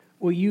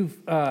Well,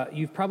 you've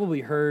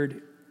probably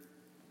heard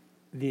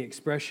the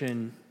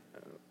expression,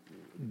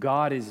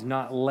 God is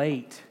not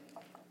late,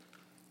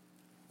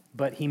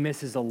 but he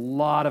misses a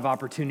lot of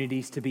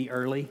opportunities to be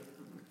early.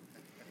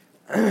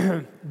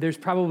 There's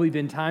probably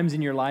been times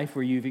in your life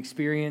where you've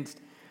experienced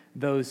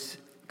those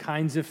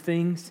kinds of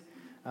things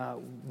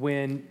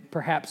when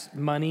perhaps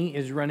money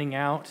is running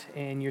out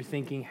and you're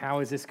thinking,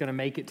 how is this going to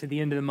make it to the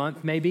end of the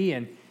month maybe?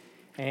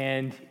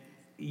 And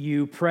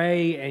you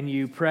pray and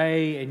you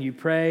pray and you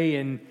pray,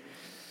 and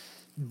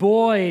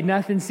boy,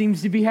 nothing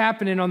seems to be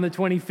happening on the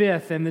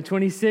 25th, and the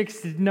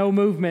 26th, no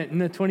movement,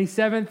 and the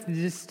 27th,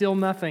 just still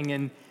nothing.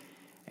 And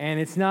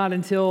it's not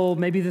until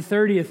maybe the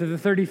 30th or the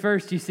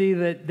 31st you see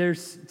that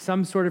there's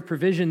some sort of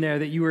provision there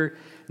that you were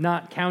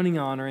not counting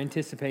on or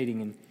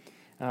anticipating.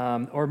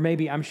 And or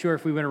maybe, I'm sure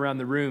if we went around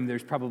the room,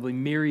 there's probably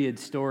myriad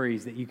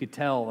stories that you could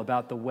tell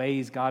about the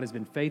ways God has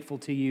been faithful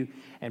to you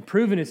and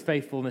proven his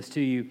faithfulness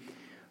to you.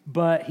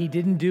 But he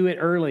didn't do it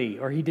early,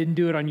 or he didn't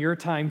do it on your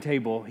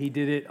timetable. He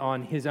did it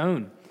on his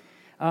own.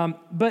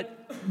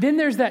 But then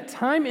there's that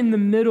time in the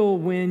middle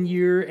when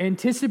you're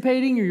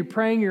anticipating, or you're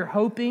praying, you're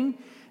hoping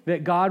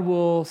that God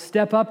will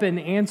step up and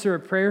answer a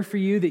prayer for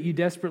you that you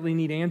desperately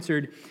need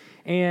answered.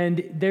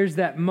 And there's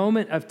that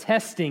moment of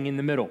testing in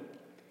the middle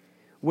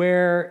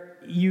where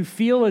you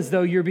feel as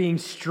though you're being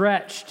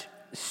stretched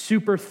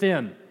super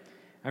thin.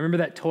 I remember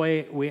that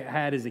toy we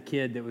had as a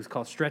kid that was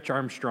called Stretch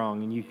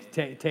Armstrong, and you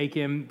could take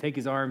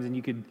his arms,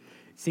 and it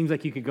seems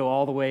like you could go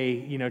all the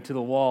way, to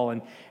the wall.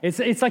 And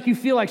it's like you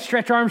feel like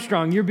Stretch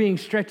Armstrong. You're being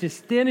stretched as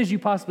thin as you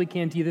possibly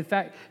can to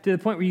the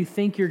point where you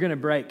think you're going to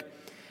break.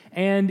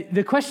 And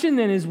the question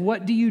then is,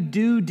 what do you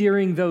do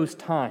during those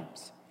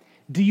times?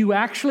 Do you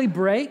actually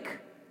break?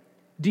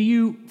 Do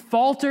you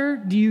falter?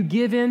 Do you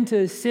give in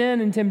to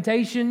sin and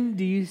temptation?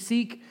 Do you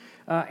seek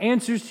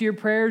answers to your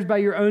prayers by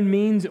your own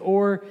means,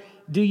 or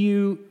do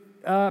you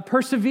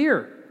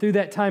persevere through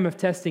that time of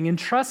testing and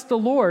trust the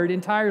Lord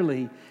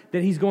entirely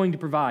that he's going to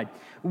provide?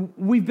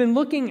 We've been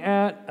looking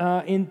at,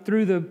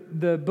 through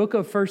the book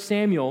of 1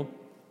 Samuel,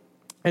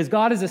 as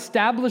God is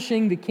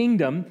establishing the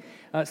kingdom.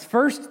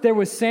 First, there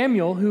was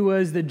Samuel, who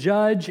was the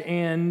judge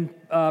and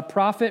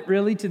prophet,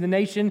 really, to the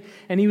nation,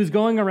 and he was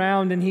going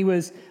around and he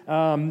was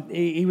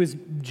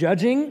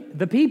judging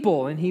the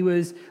people, and he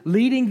was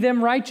leading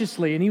them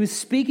righteously, and he was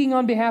speaking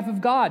on behalf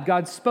of God.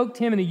 God spoke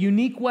to him in a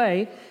unique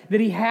way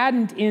that he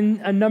hadn't in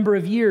a number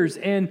of years,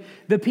 and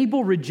the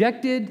people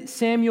rejected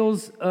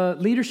Samuel's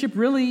leadership,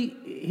 really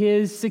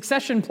his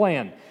succession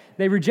plan.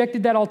 They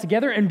rejected that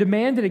altogether and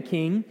demanded a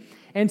king.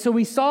 And so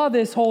we saw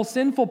this whole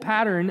sinful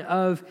pattern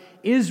of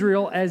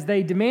Israel as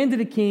they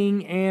demanded a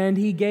king, and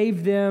he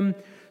gave them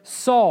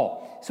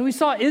Saul. So we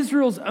saw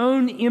Israel's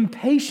own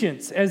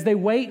impatience as they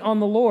wait on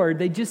the Lord.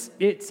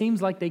 It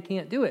seems like they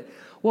can't do it.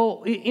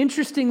 Well,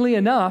 interestingly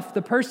enough,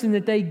 the person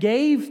that God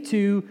gave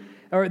to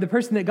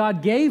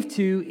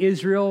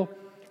Israel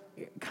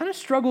kind of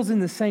struggles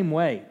in the same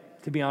way,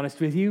 to be honest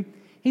with you.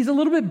 He's a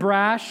little bit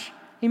brash.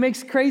 He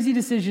makes crazy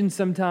decisions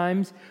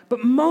sometimes,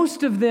 but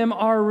most of them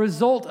are a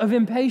result of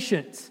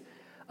impatience,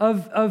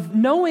 of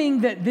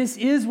knowing that this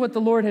is what the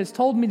Lord has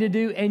told me to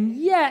do, and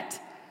yet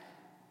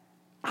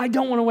I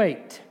don't want to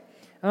wait.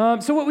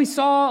 So what we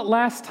saw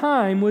last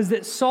time was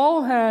that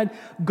Saul had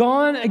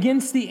gone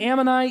against the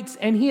Ammonites,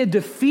 and he had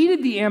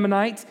defeated the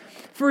Ammonites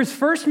for his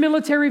first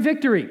military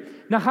victory.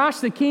 Nahash,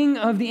 the king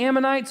of the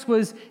Ammonites,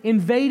 was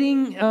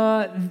invading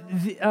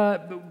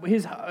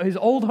his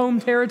old home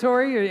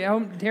territory, or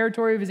home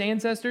territory of his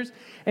ancestors,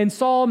 and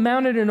Saul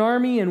mounted an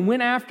army and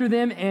went after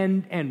them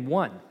and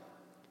won.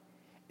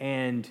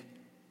 And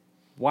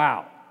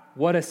wow,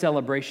 what a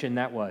celebration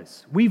that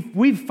was.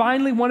 We've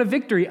finally won a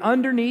victory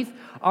underneath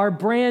our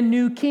brand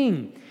new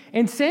king.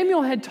 And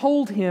Samuel had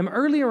told him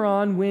earlier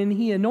on when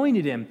he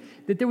anointed him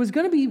that there was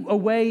going to be a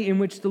way in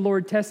which the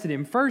Lord tested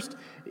him. First,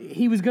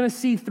 he was going to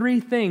see three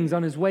things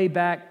on his way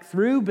back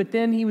through, but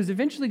then he was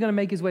eventually going to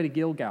make his way to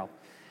Gilgal.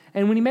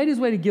 And when he made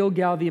his way to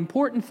Gilgal, the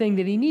important thing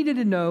that he needed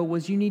to know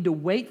was, you need to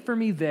wait for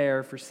me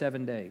there for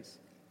 7 days.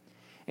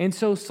 And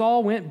so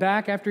Saul went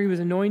back after he was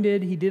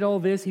anointed. He did all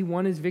this. He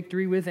won his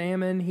victory with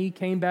Ammon. He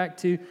came back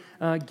to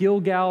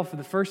Gilgal for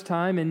the first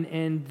time,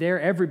 and there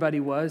everybody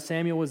was.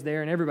 Samuel was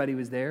there, and everybody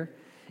was there.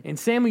 And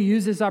Samuel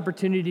used this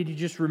opportunity to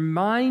just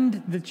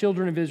remind the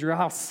children of Israel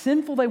how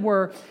sinful they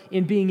were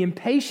in being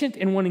impatient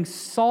and wanting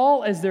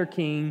Saul as their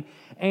king.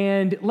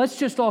 And let's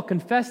just all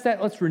confess that.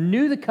 Let's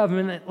renew the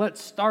covenant.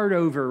 Let's start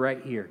over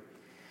right here.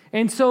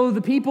 And so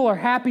the people are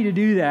happy to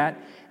do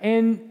that.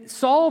 And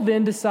Saul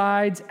then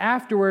decides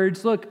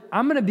afterwards, look,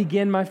 I'm going to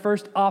begin my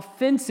first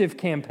offensive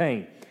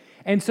campaign.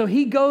 And so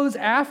he goes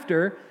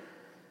after,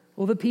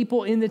 the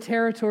people in the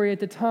territory at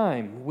the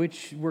time,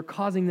 which were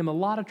causing them a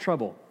lot of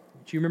trouble.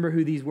 Do you remember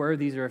who these were?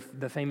 These are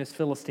the famous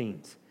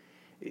Philistines.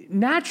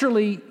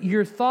 Naturally,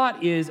 your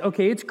thought is,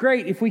 okay, it's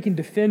great if we can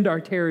defend our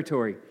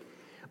territory.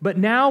 But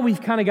now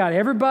we've kind of got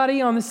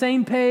everybody on the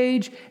same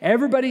page.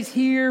 Everybody's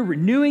here,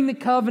 renewing the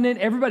covenant.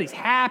 Everybody's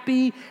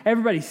happy.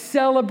 Everybody's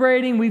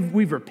celebrating.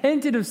 We've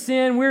repented of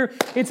sin.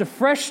 It's a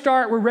fresh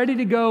start. We're ready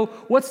to go.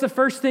 What's the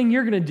first thing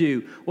you're going to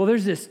do? Well,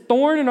 there's this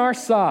thorn in our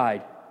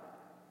side,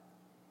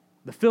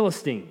 the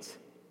Philistines.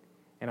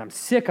 And I'm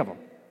sick of them.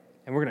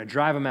 And we're going to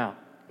drive them out.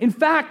 In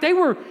fact, they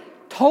were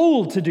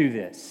told to do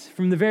this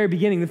from the very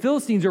beginning. The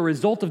Philistines are a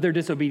result of their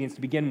disobedience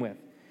to begin with.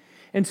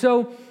 And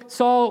so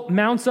Saul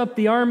mounts up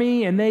the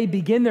army and they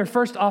begin their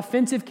first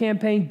offensive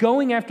campaign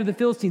going after the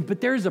Philistines.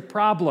 But there's a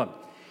problem.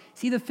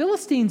 See, the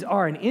Philistines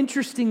are an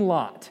interesting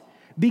lot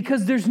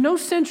because there's no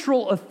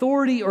central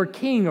authority or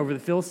king over the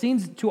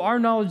Philistines. To our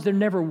knowledge, there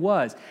never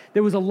was.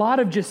 There was a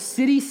lot of just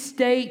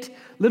city-state,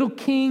 little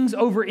kings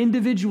over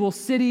individual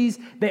cities.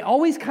 They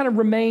always kind of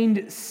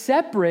remained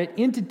separate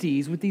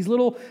entities with these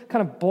little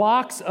kind of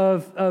blocks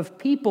of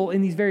people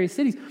in these various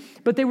cities.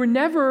 But they were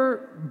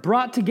never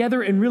brought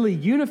together and really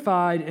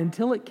unified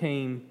until it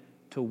came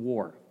to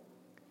war.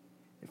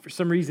 And for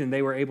some reason,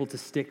 they were able to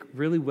stick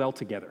really well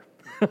together.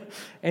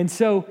 And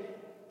so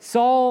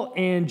Saul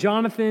and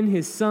Jonathan,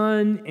 his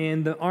son,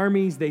 and the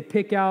armies, they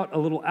pick out a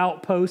little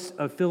outpost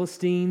of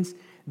Philistines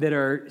that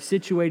are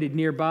situated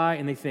nearby,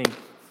 and they think,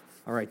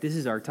 all right, this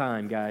is our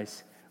time,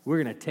 guys.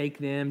 We're going to take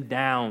them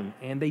down.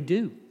 And they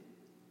do.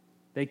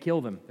 They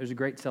kill them. There's a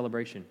great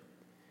celebration.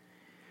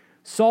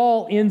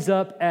 Saul ends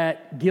up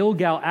at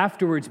Gilgal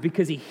afterwards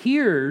because he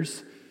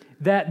hears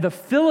that the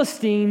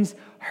Philistines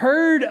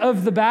heard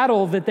of the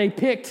battle that they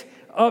picked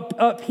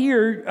up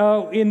here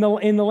in the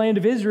land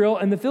of Israel,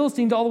 and the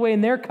Philistines all the way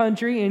in their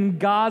country, in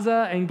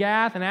Gaza and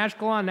Gath and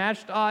Ashkelon and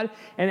Ashdod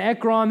and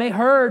Ekron, they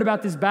heard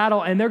about this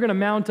battle, and they're going to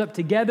mount up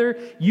together,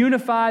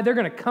 unified. They're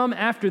going to come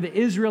after the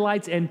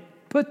Israelites and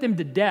put them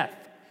to death.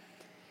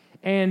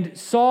 And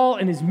Saul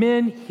and his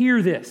men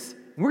hear this.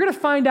 We're going to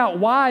find out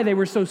why they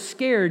were so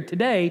scared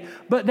today,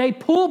 but they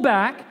pull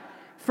back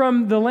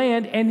from the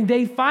land and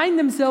they find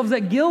themselves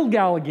at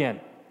Gilgal again.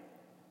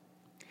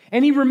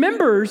 And he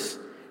remembers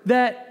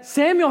that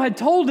Samuel had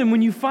told him,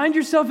 when you find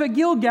yourself at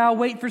Gilgal,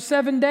 wait for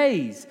 7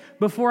 days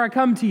before I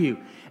come to you.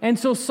 And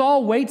so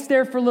Saul waits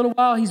there for a little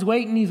while. He's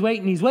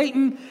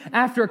waiting.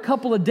 After a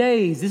couple of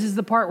days, this is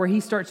the part where he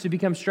starts to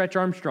become Stretch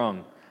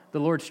Armstrong. The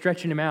Lord's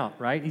stretching him out,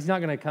 right? He's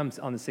not going to come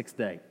on the 6th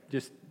day.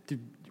 Just to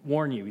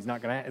warn you, it's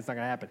not going to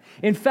happen.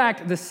 In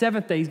fact, the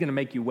 7th day, he's going to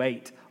make you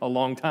wait a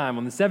long time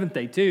on the 7th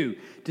day too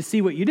to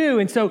see what you do.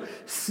 And so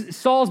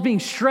Saul's being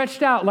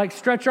stretched out like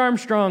Stretch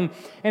Armstrong,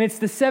 and it's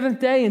the 7th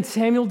day, and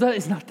Samuel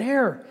is not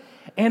there.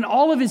 And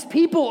all of his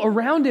people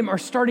around him are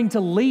starting to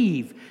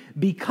leave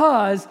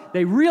because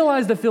they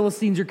realize the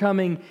Philistines are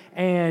coming,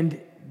 and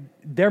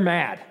they're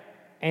mad.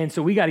 And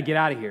so we got to get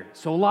out of here.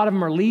 So a lot of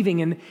them are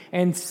leaving,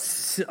 and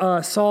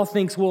Saul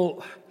thinks,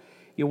 well,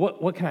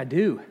 what can I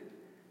do?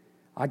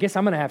 I guess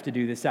I'm going to have to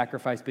do this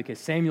sacrifice because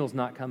Samuel's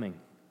not coming.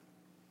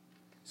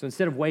 So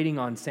instead of waiting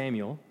on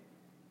Samuel,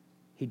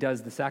 he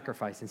does the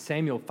sacrifice. And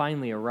Samuel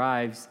finally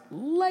arrives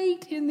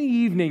late in the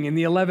evening in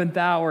the 11th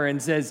hour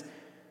and says,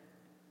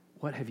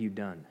 what have you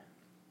done?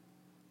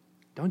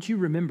 Don't you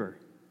remember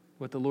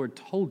what the Lord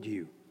told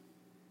you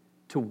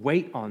to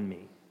wait on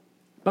me?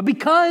 But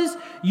because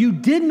you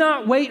did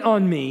not wait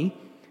on me,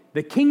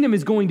 the kingdom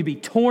is going to be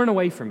torn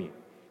away from you.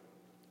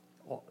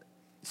 Well,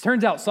 it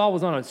turns out Saul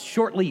was on a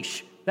short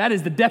leash. That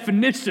is the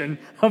definition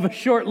of a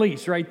short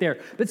leash right there.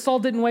 But Saul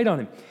didn't wait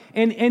on him.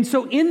 And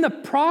so in the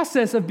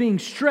process of being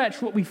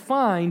stretched, what we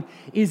find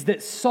is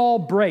that Saul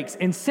breaks.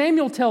 And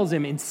Samuel tells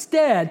him,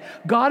 instead,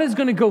 God is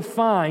going to go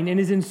find and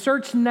is in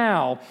search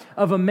now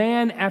of a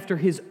man after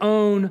his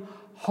own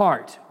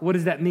heart. What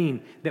does that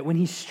mean? That when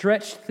he's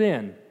stretched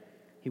thin,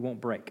 he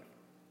won't break.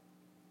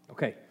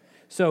 Okay,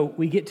 so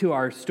we get to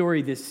our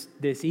story this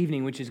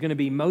evening, which is going to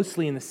be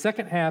mostly in the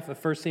second half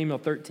of 1 Samuel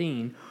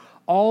 13,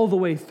 all the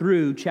way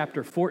through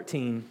chapter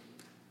 14,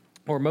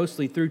 or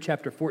mostly through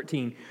chapter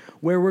 14,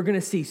 where we're going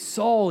to see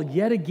Saul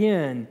yet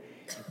again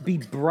be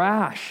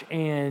brash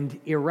and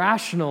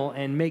irrational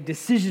and make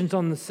decisions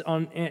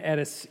at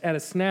a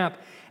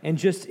snap, and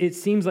just it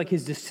seems like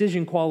his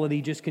decision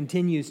quality just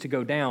continues to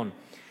go down.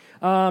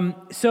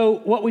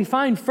 So what we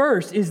find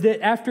first is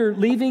that after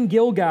leaving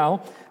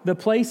Gilgal, the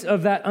place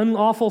of that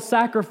unlawful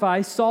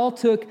sacrifice, Saul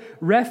took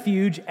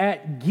refuge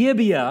at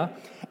Gibeah,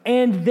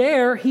 and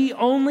there he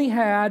only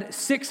had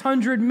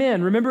 600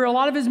 men. Remember, a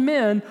lot of his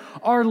men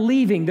are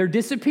leaving. They're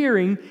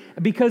disappearing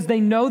because they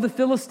know the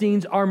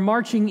Philistines are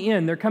marching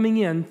in. They're coming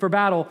in for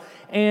battle,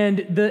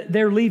 and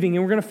they're leaving.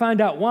 And we're going to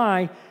find out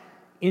why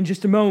in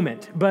just a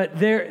moment. But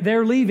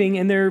they're leaving,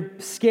 and they're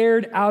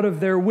scared out of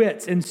their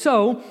wits. And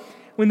so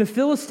when the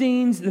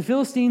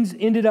Philistines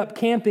ended up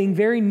camping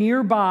very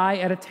nearby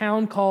at a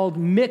town called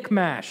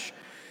Michmash.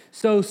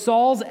 So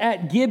Saul's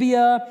at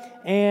Gibeah,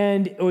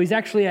 and he's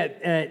actually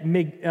at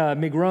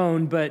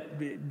Migron, but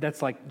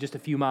that's like just a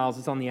few miles.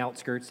 It's on the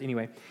outskirts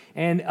anyway.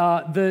 And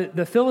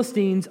the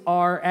Philistines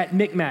are at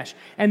Michmash.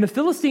 And the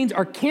Philistines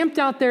are camped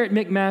out there at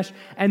Michmash,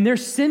 and they're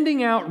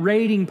sending out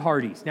raiding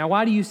parties. Now,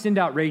 why do you send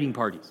out raiding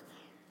parties?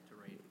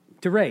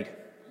 To raid.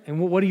 And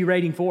what are you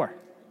raiding for?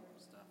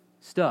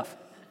 stuff,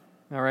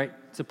 all right?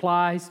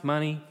 Supplies,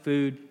 money,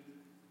 food,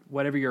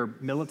 whatever your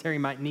military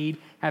might need,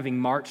 having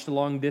marched a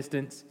long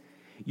distance.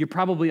 You're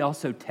probably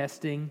also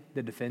testing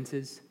the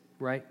defenses,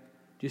 right?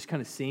 Just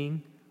kind of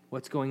seeing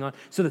what's going on.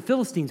 So the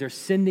Philistines are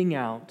sending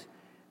out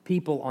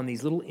people on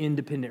these little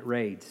independent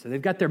raids. So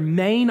they've got their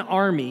main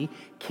army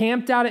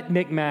camped out at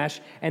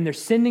Michmash, and they're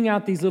sending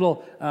out these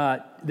little,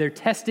 they're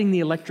testing the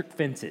electric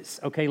fences,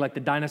 okay, like the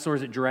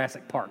dinosaurs at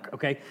Jurassic Park,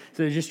 okay?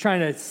 So they're just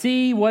trying to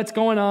see what's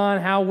going on,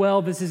 how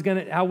well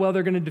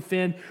they're gonna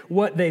defend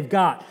what they've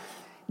got.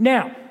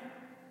 Now,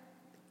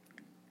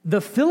 the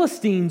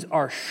Philistines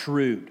are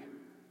shrewd.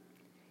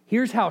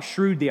 Here's how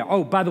shrewd they are.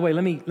 Oh, by the way,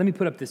 let me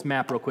put up this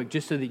map real quick,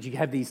 just so that you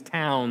have these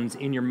towns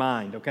in your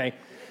mind, okay?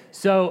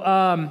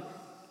 So,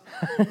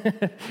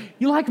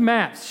 you like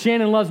maps.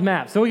 Shannon loves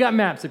maps. So we got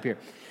maps up here.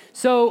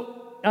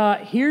 So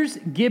here's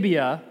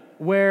Gibeah,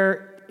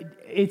 where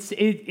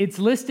it's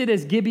listed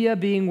as Gibeah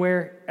being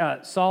where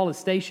Saul is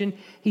stationed.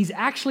 He's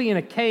actually in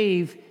a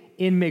cave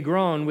in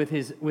Migron with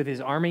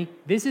his army.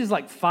 This is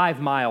like 5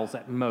 miles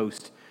at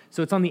most.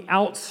 So it's on the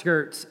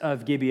outskirts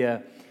of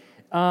Gibeah.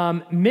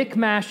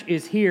 Michmash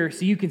is here,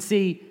 so you can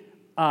see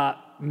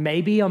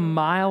maybe 1.5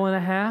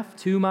 miles,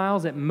 2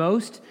 miles at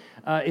most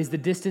is the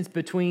distance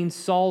between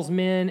Saul's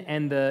men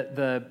and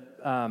the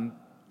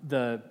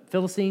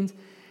Philistines.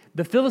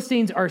 The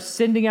Philistines are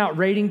sending out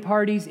raiding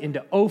parties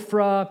into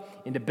Ophrah,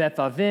 into Beth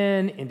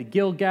Aven, into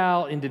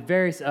Gilgal, into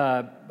various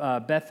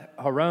Beth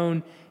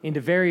Horon, into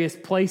various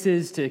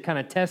places to kind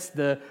of test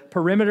the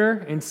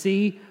perimeter and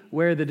see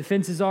where the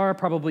defenses are,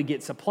 probably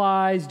get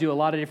supplies, do a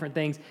lot of different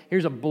things.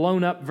 Here's a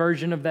blown up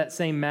version of that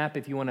same map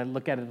if you want to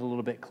look at it a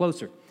little bit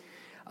closer.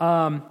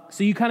 So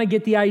you kind of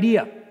get the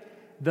idea.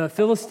 The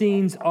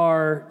Philistines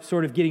are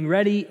sort of getting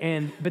ready,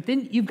 but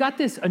then you've got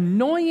this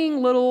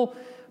annoying little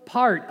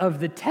part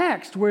of the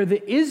text where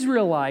the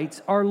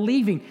Israelites are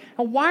leaving.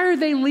 Now, why are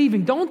they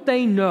leaving? Don't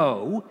they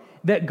know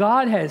that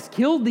God has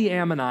killed the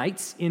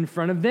Ammonites in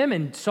front of them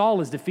and Saul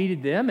has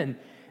defeated them, and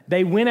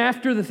they went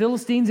after the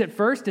Philistines at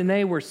first and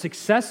they were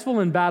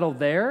successful in battle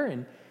there?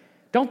 And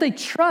don't they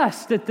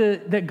trust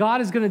that God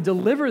is going to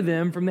deliver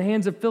them from the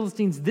hands of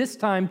Philistines this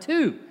time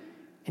too?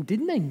 And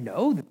didn't they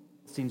know that the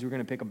Philistines were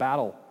going to pick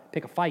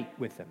a fight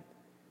with them?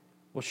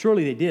 Well,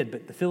 surely they did,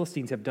 but the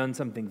Philistines have done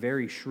something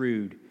very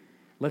shrewd.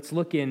 Let's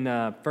look in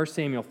 1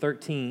 Samuel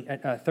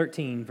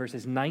 13,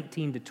 verses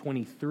 19 to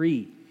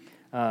 23.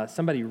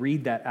 Somebody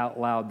read that out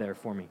loud there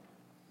for me.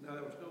 Now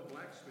there was no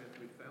blacksmith to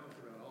be found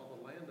throughout all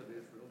the land of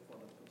Israel, for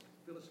the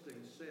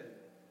Philistines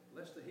said,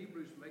 "Lest the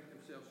Hebrews make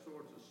themselves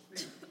swords of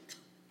spear."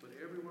 But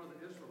every one of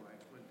the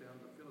Israelites went down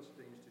to the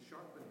Philistines to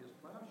sharpen his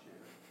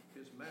plowshare,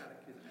 his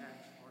mattock, his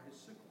axe, or his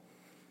sickle.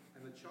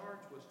 And the charge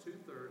was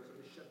 2/3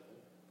 of a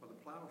shekel for the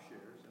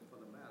plowshares and for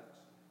the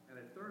mattocks, and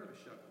 1/3 of a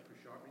shekel for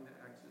sharpening the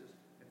axes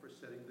and for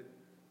setting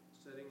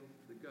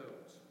the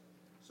goads.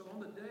 So on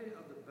the day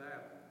of the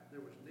battle, there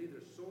was neither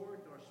sword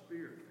nor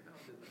spear found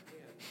in the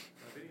hand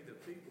of any of the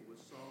people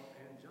with Saul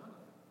and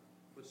Jonathan.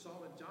 But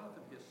Saul and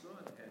Jonathan his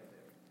son had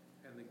them,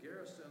 and the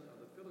garrison of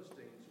the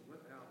Philistines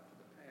went out to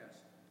the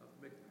pass of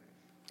Michmash.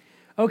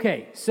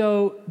 Okay,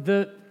 so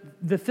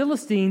the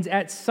Philistines,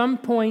 at some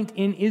point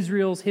in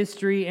Israel's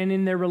history and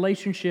in their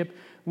relationship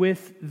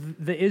with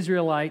the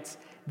Israelites,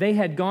 they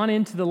had gone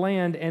into the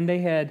land and they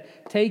had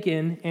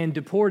taken and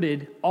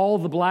deported all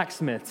the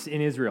blacksmiths in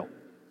Israel.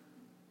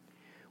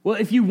 Well,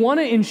 if you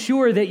want to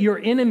ensure that your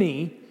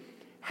enemy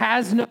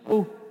has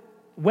no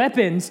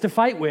weapons to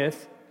fight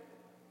with,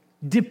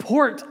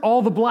 deport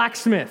all the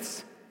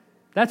blacksmiths.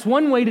 That's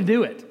one way to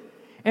do it.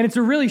 And it's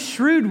a really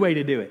shrewd way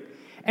to do it.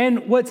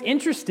 And what's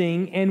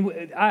interesting,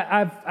 and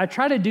I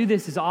try to do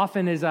this as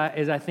often as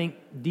I think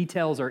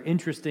details are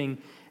interesting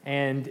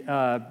and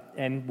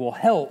will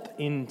help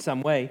in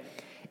some way,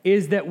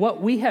 is that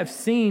what we have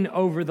seen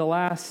over the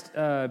last,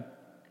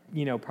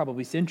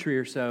 probably century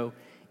or so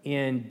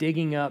in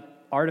digging up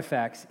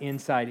artifacts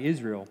inside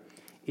Israel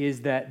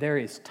is that there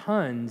is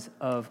tons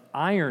of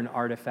iron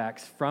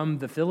artifacts from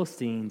the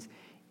Philistines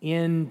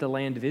in the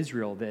land of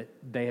Israel that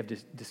they have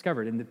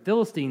discovered. And the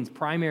Philistines'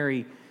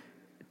 primary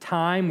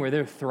time where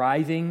they're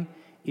thriving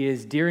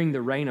is during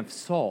the reign of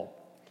Saul.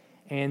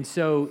 And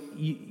so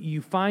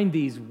you find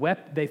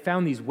they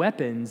found these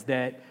weapons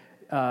that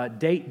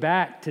date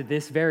back to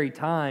this very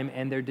time,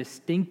 and they're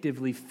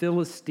distinctively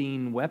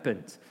Philistine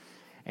weapons.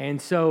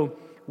 And so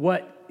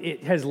what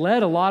it has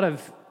led a lot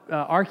of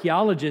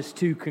archaeologists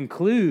to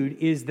conclude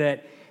is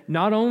that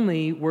not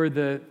only were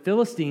the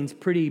Philistines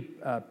pretty,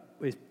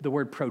 is the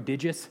word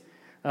prodigious,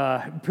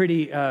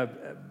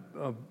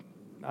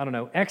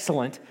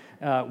 excellent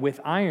with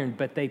iron,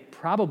 but they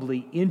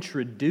probably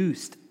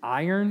introduced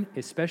iron,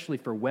 especially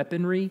for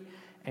weaponry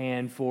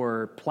and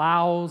for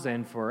plows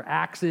and for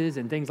axes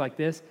and things like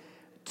this,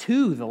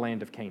 to the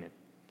land of Canaan.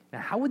 Now,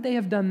 how would they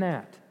have done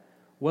that?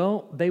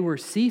 Well, they were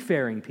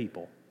seafaring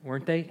people,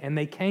 weren't they? And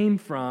they came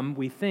from,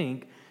 we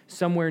think,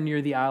 somewhere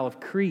near the Isle of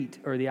Crete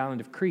or the island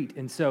of Crete.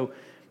 And so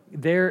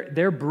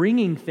they're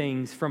bringing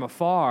things from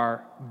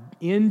afar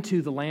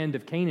into the land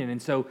of Canaan.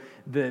 And so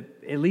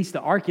at least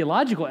the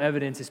archaeological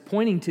evidence is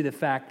pointing to the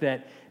fact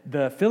that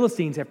the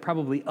Philistines have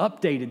probably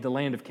updated the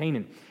land of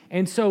Canaan.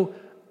 And so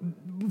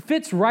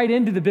fits right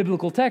into the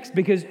biblical text,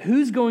 because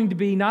who's going to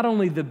be not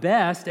only the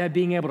best at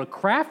being able to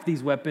craft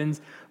these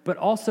weapons, but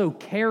also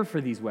care for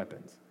these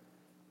weapons?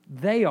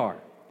 They are.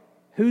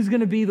 Who's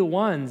going to be the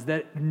ones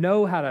that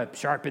know how to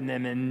sharpen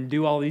them and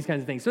do all these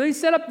kinds of things? So they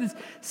set up this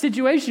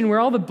situation where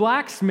all the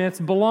blacksmiths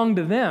belong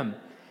to them,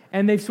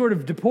 and they've sort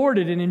of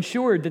deported and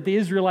ensured that the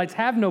Israelites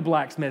have no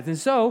blacksmiths. And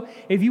so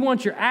if you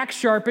want your axe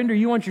sharpened or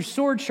you want your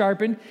sword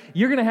sharpened,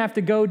 you're going to have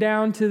to go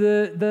down to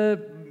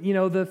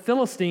the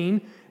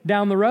Philistine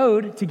down the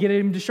road to get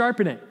him to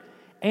sharpen it.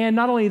 And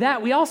not only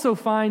that, we also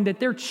find that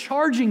they're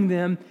charging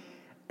them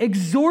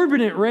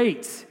exorbitant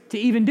rates to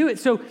even do it.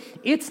 So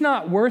it's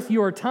not worth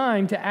your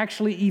time to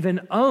actually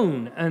even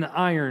own an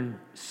iron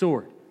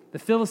sword. The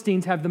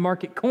Philistines have the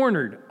market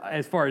cornered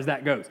as far as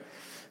that goes.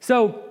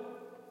 So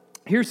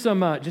here's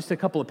some, just a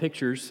couple of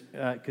pictures,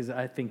 because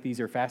I think these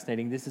are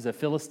fascinating. This is a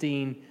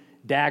Philistine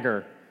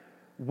dagger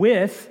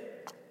with,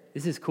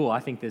 this is cool,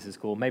 I think this is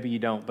cool, maybe you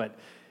don't, but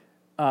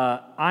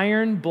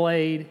iron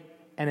blade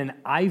and an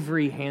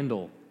ivory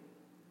handle.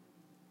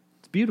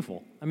 It's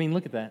beautiful. I mean,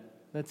 look at that.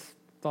 That's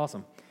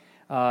awesome.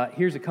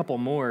 Here's a couple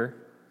more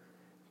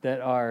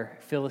that are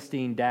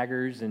Philistine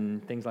daggers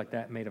and things like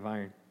that made of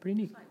iron. Pretty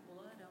neat.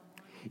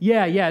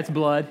 Yeah, it's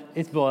blood.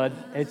 It's blood.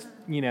 It's,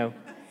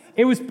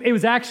 it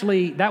was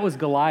actually, that was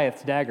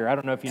Goliath's dagger. I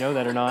don't know if you know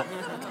that or not.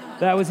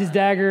 That was his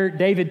dagger.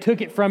 David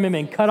took it from him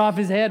and cut off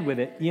his head with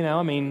it.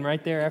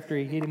 Right there after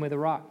he hit him with a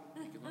rock.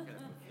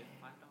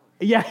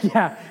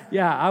 Yeah,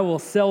 I will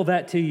sell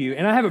that to you.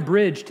 And I have a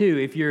bridge, too,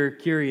 if you're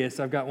curious.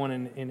 I've got one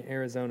in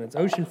Arizona. It's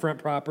oceanfront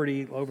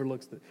property,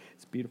 overlooks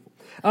it's beautiful.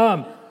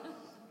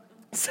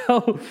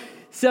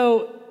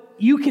 So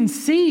you can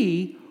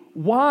see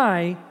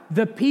why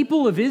the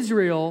people of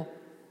Israel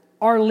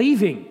are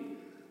leaving.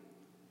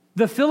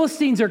 The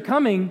Philistines are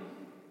coming,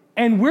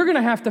 and we're going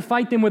to have to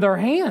fight them with our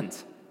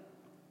hands.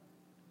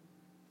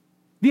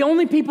 The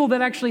only people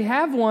that actually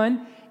have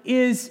one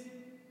is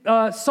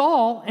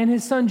Saul and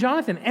his son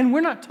Jonathan. And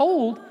we're not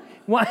told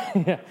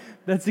why.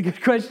 That's a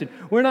good question.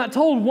 We're not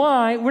told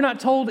why. We're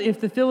not told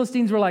if the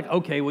Philistines were like,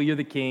 okay, well, you're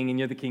the king and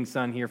you're the king's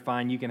son here,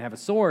 fine, you can have a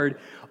sword.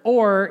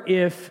 Or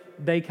if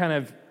they kind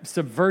of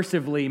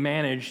subversively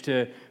managed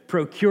to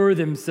procure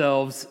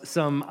themselves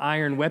some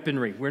iron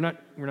weaponry. We're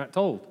not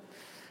told.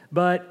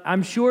 But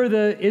I'm sure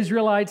the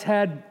Israelites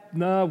had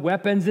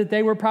weapons that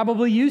they were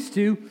probably used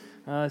to.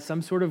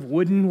 Some sort of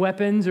wooden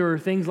weapons or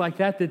things like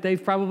that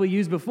they've probably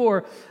used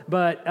before.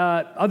 But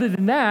other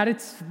than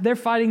that, they're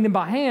fighting them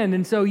by hand.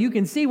 And so you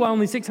can see why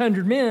only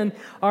 600 men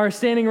are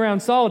standing around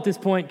Saul at this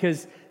point,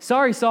 because,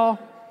 sorry, Saul,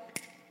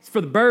 it's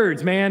for the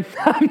birds, man.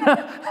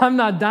 I'm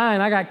not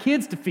dying. I got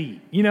kids to feed,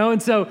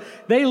 And so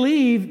they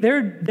leave.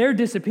 They're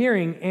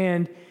disappearing.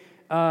 And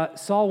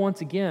Saul,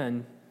 once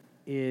again,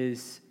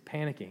 is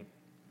panicking.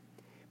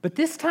 But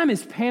this time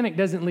his panic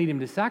doesn't lead him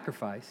to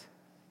sacrifice.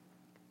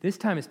 This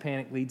time his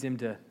panic leads him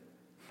to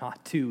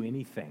not do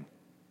anything.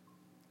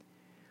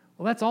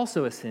 Well, that's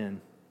also a sin,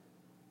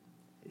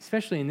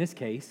 especially in this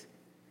case,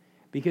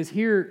 because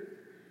here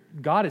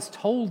God has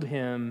told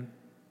him,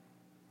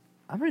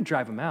 I'm going to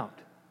drive him out.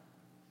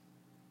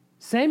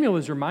 Samuel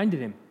has reminded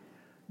him,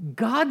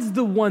 God's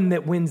the one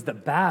that wins the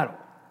battle,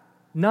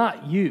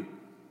 not you.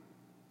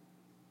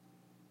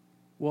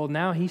 Well,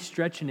 now he's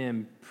stretching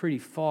him pretty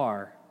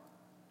far.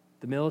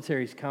 The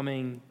military's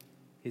coming,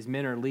 his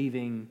men are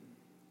leaving.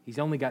 He's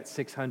only got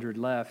 600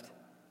 left,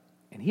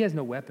 and he has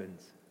no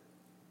weapons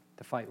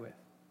to fight with.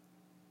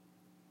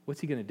 What's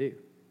he going to do?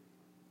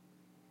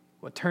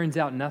 Well, it turns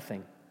out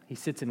nothing. He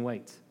sits and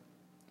waits.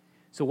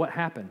 So what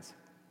happens?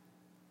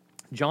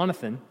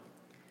 Jonathan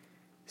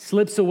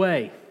slips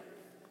away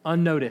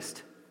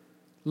unnoticed,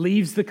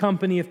 leaves the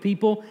company of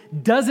people,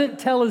 doesn't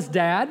tell his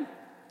dad.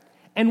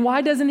 And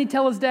why doesn't he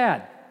tell his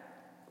dad?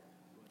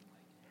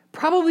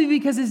 Probably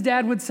because his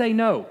dad would say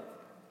no.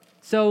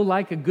 So,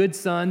 like a good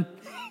son,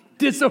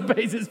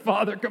 disobeys his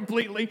father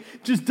completely,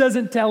 just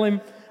doesn't tell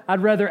him.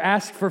 I'd rather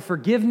ask for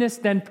forgiveness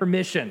than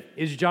permission,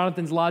 is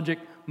Jonathan's logic,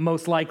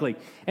 most likely.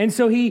 And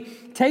so he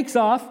takes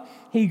off.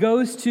 He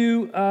goes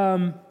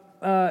to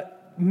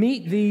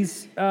meet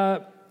these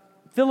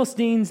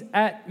Philistines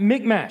at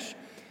Michmash.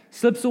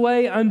 Slips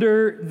away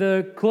under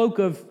the cloak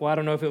of, well, I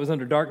don't know if it was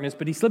under darkness,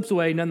 but he slips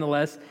away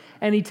nonetheless,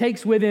 and he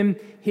takes with him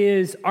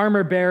his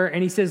armor bearer,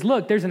 and he says,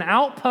 look, there's an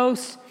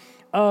outpost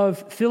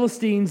of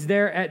Philistines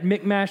there at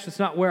Michmash. It's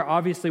not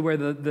obviously where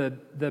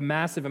the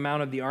massive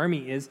amount of the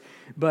army is,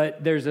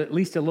 but there's at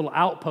least a little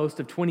outpost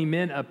of 20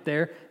 men up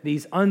there,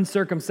 these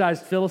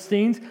uncircumcised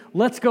Philistines.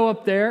 Let's go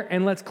up there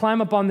and let's climb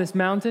up on this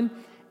mountain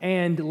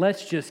and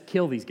let's just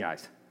kill these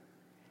guys.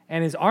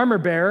 And his armor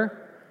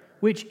bearer,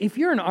 which if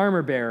you're an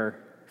armor bearer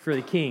for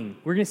the king,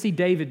 we're going to see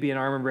David be an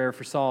armor bearer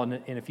for Saul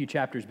in a few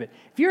chapters, but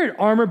if you're an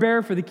armor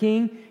bearer for the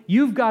king,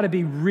 you've got to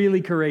be really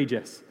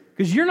courageous.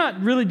 Because you're not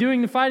really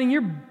doing the fighting,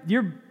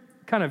 you're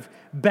kind of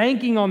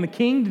banking on the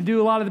king to do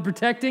a lot of the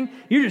protecting.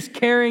 You're just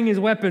carrying his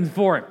weapons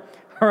for him.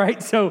 All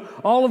right, so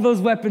all of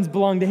those weapons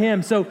belong to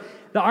him. So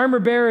the armor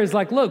bearer is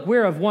like, look,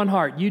 we're of one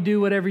heart. You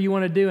do whatever you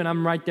want to do, and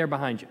I'm right there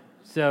behind you.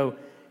 So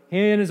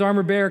he and his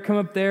armor bearer come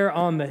up there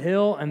on the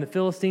hill, and the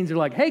Philistines are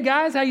like, hey,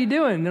 guys, how you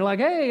doing? And they're like,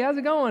 hey, how's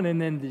it going?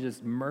 And then they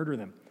just murder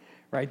them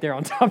right there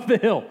on top of the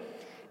hill.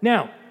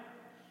 Now,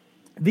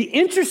 the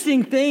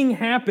interesting thing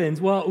happens.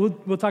 Well,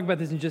 we'll talk about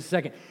this in just a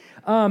second.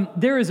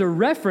 There is a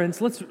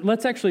reference.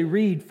 Let's actually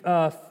read.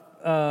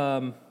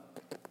 Let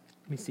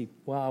me see.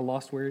 Well, I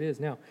lost where it is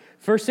now.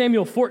 1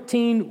 Samuel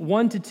 14,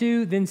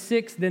 1-2, then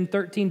 6, then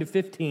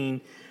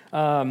 13-15,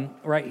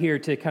 right here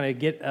to kind of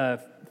get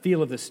a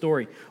feel of the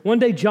story. One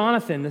day,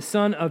 Jonathan, the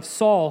son of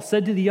Saul,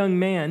 said to the young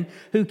man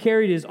who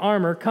carried his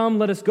armor, come,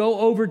 let us go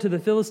over to the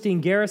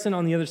Philistine garrison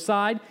on the other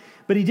side.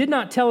 But he did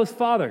not tell his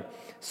father.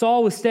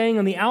 Saul was staying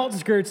on the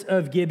outskirts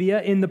of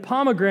Gibeah in the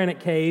pomegranate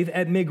cave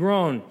at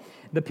Migron.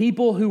 The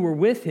people who were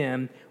with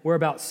him were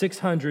about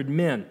 600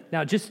 men.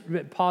 Now, just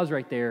pause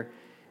right there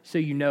so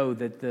you know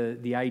that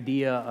the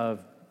idea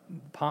of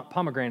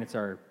pomegranates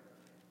are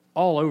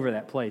all over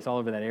that place, all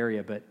over that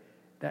area, but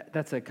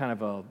that's a kind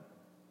of a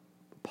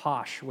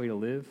posh way to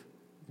live,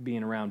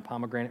 being around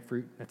pomegranate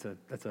fruit. That's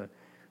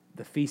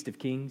the Feast of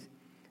Kings.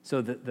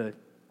 So the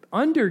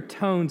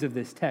undertones of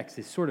this text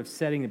is sort of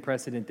setting the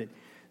precedent that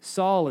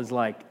Saul is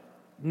like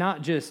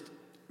not just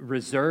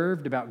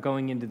reserved about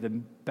going into the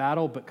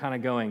battle, but kind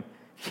of going,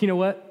 you know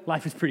what?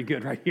 Life is pretty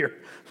good right here.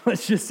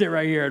 Let's just sit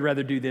right here. I'd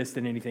rather do this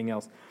than anything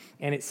else.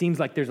 And it seems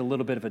like there's a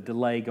little bit of a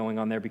delay going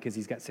on there because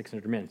he's got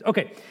 600 men.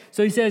 Okay,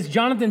 so he says,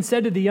 Jonathan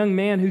said to the young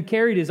man who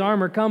carried his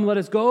armor, come, let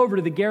us go over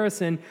to the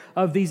garrison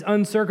of these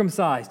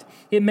uncircumcised.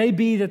 It may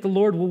be that the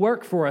Lord will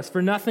work for us,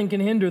 for nothing can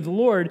hinder the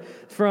Lord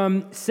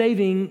from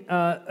saving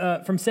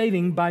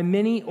by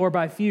many or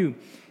by few.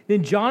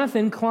 Then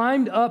Jonathan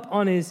climbed up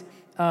on his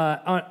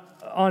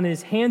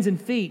hands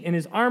and feet, and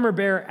his armor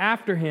bearer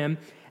after him,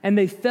 and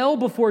they fell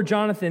before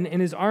Jonathan,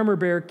 and his armor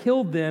bearer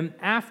killed them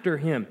after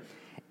him.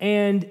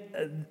 And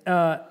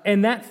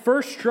that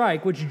first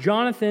strike, which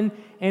Jonathan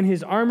and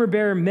his armor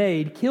bearer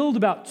made, killed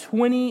about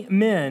 20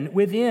 men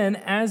within,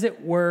 as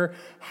it were,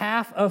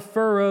 half a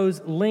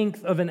furrow's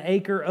length of an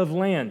acre of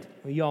land.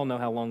 Well, you all know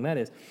how long that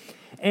is.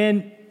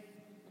 And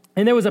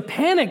there was a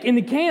panic in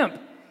the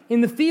camp, in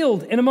the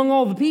field, and among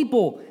all the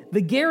people.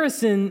 The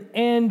garrison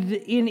and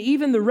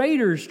even the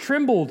raiders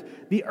trembled.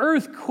 The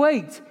earth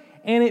quaked,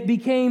 and it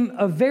became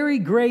a very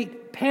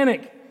great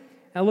panic.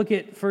 Now look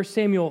at 1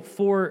 Samuel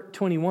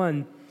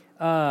 4:21.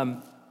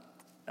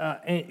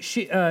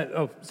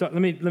 So let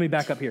me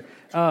back up here.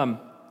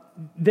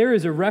 There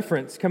is a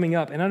reference coming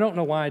up, and I don't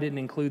know why I didn't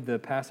include the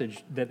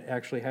passage that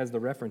actually has the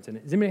reference in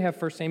it. Does anybody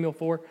have 1 Samuel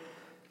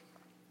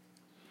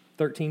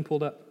 4:13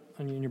 pulled up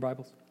in your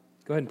Bibles?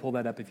 Go ahead and pull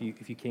that up if you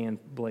can,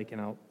 Blake,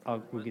 and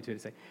we'll get to it in a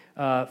second.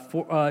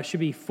 Should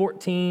be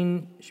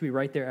 14. Should be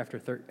right there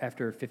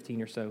after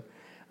 15 or so.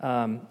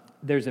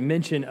 There's a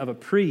mention of a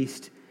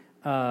priest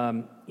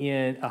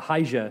in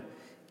Ahijah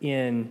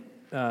in.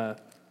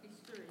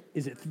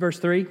 Is it verse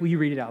 3? Will you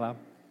read it out loud?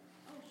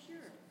 Oh, sure.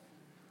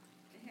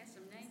 It has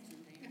some names in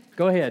there.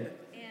 Go ahead.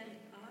 And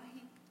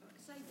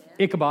say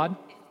that. Ichabod.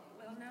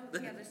 Well, no.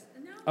 Yeah,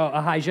 no. Oh,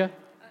 Ahijah.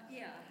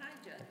 Yeah,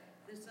 Ahijah,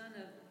 the son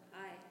of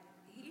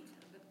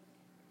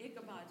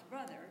Ichabod's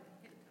brother.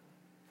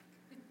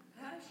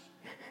 Hush.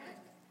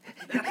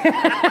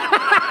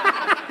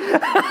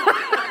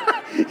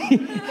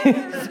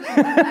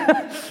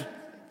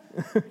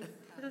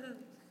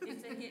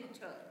 It's a hit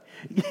took.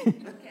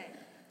 Okay.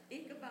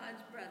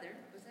 Ichabod's brother,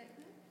 was that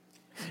good?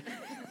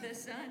 The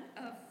son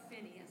of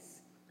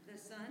Phinehas, the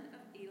son of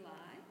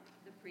Eli,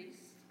 the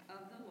priest of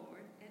the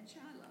Lord at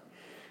Shiloh,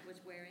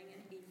 was wearing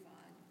an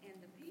ephod, and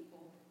the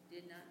people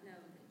did not know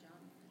that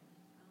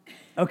Jonathan.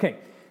 Okay,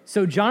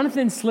 so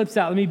Jonathan slips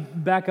out. Let me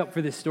back up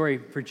for this story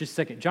for just a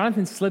second.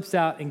 Jonathan slips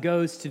out and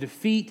goes to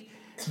defeat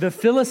the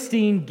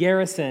Philistine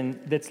garrison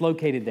that's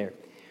located there.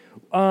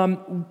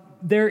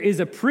 There is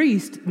a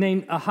priest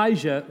named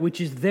Ahijah, which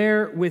is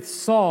there with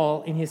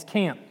Saul in his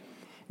camp.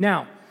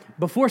 Now,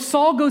 before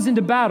Saul goes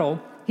into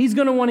battle, he's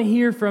going to want to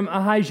hear from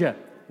Ahijah.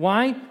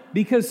 Why?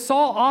 Because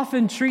Saul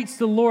often treats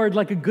the Lord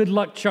like a good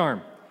luck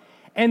charm.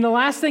 And the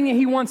last thing that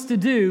he wants to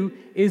do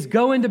is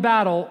go into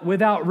battle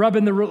without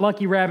rubbing the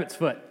lucky rabbit's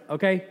foot,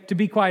 okay? To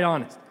be quite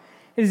honest.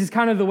 This is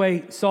kind of the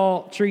way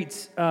Saul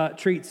treats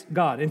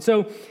God. And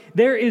so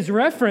there is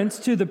reference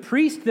to the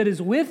priest that is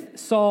with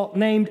Saul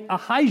named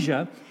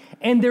Ahijah,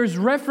 and there's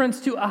reference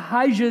to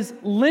Ahijah's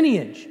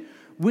lineage,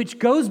 which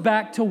goes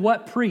back to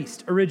what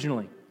priest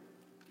originally?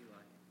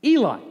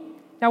 Eli.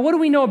 Now, what do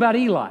we know about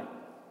Eli?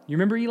 You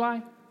remember Eli?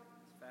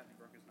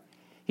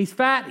 He's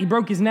fat, he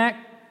broke his neck.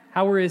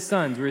 How were his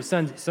sons? His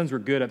sons were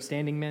good,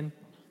 upstanding men?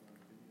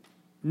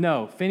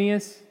 No,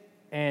 Phinehas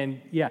and,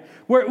 they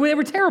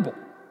were terrible.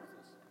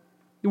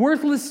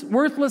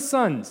 Worthless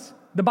sons.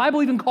 The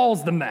Bible even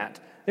calls them that.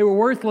 They were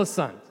worthless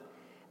sons.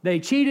 They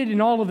cheated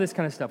and all of this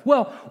kind of stuff.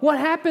 Well, what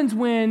happens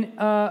when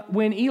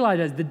Eli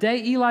dies? The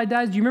day Eli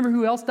dies, do you remember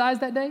who else dies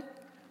that day?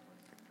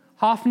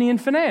 Hophni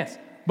and Phinehas,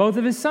 both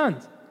of his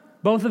sons.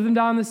 Both of them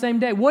die on the same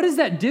day. What does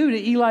that do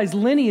to Eli's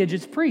lineage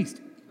as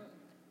priest?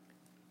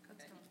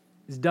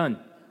 It's done.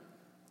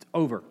 It's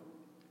over.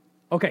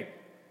 Okay.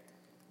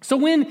 So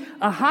when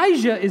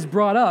Ahijah is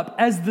brought up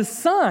as the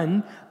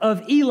son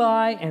of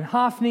Eli and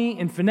Hophni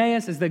and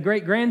Phinehas, as the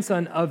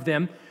great-grandson of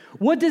them,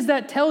 what does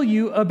that tell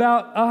you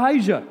about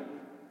Ahijah?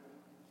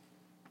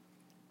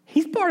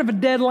 He's part of a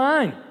dead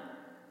line.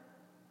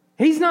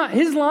 His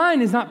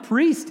line is not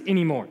priest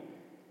anymore.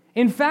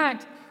 In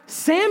fact,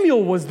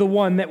 Samuel was the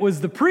one that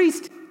was the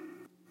priest.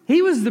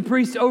 He was the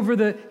priest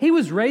he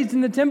was raised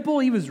in the temple.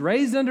 He was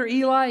raised under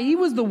Eli. He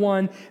was the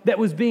one that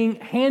was being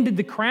handed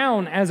the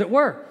crown, as it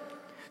were.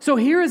 So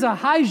here is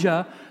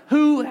Ahijah,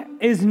 who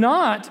is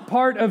not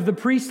part of the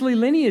priestly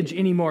lineage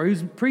anymore,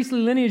 whose priestly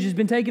lineage has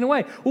been taken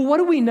away. Well, what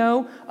do we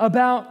know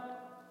about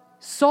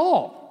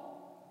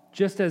Saul,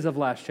 just as of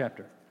last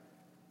chapter?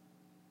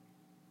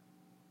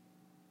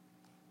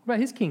 What about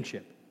his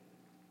kingship?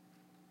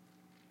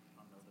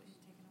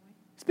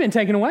 It's been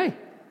taken away.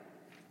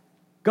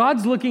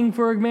 God's looking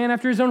for a man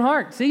after his own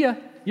heart. See ya,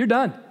 you're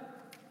done.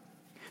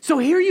 So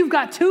here you've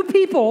got two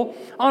people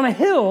on a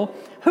hill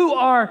who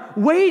are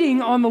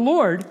waiting on the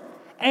Lord,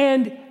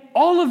 and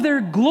all of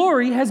their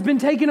glory has been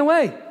taken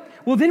away.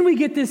 Well, then we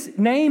get this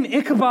name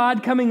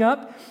Ichabod coming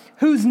up,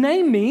 whose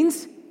name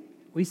means,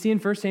 we see in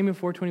 1 Samuel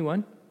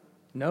 4:21,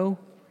 no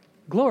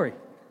glory.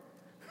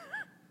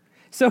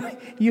 So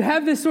you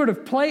have this sort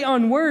of play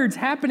on words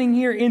happening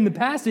here in the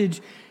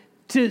passage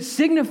to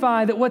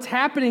signify that what's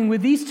happening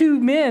with these two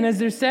men as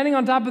they're standing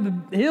on top of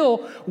the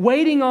hill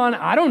waiting on,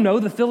 I don't know,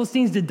 the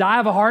Philistines to die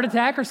of a heart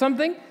attack or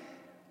something,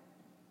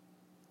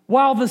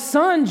 while the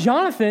son,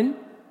 Jonathan,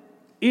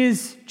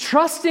 is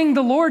trusting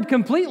the Lord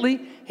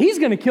completely. He's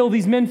going to kill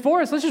these men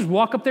for us. Let's just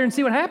walk up there and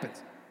see what happens.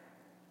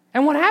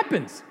 And what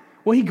happens?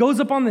 Well, he goes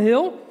up on the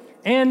hill,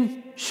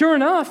 and sure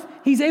enough,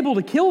 he's able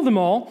to kill them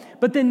all.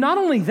 But then not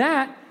only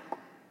that,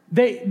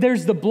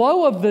 there's the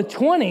blow of the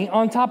 20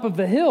 on top of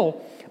the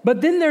hill,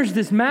 but then there's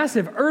this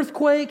massive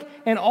earthquake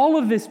and all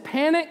of this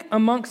panic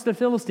amongst the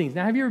Philistines.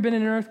 Now, have you ever been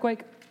in an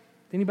earthquake?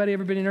 Anybody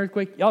ever been in an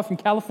earthquake? Y'all from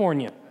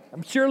California.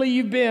 Surely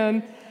you've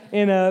been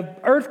in an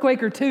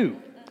earthquake or two,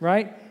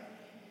 right?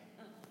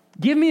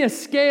 Give me a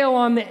scale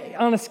on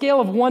a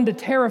scale of 1 to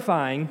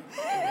terrifying.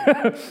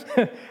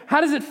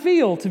 How does it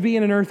feel to be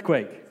in an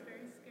earthquake? It's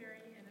very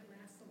scary, and it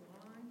lasts a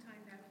long time,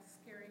 that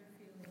scary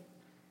feeling.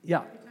 Yeah.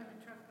 Every time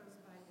a truck goes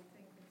by, you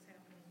think it's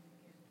happening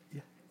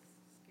again.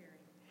 Yeah.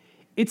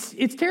 It's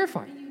scary. It's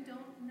terrifying. And you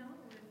don't know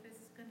if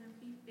it's going to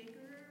be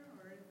bigger,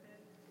 or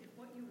if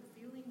what you were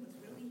feeling was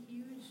really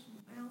huge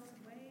miles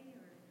away,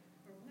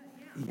 or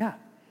what. Yeah.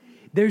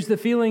 There's the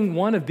feeling,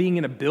 one, of being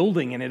in a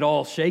building and it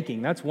all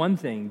shaking. That's one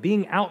thing.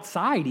 Being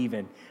outside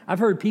even. I've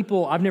heard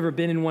people, I've never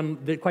been in one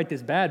that quite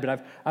this bad,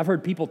 but I've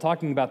heard people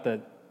talking about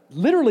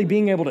literally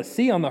being able to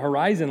see on the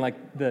horizon,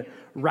 like the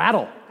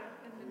rattle.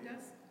 And the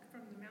dust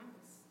from the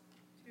mountains,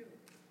 too.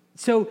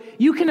 So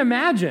you can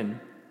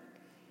imagine,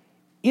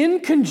 in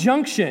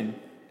conjunction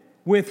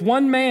with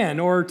one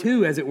man or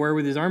two, as it were,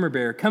 with his armor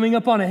bearer, coming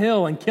up on a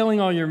hill and killing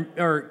all your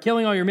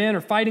men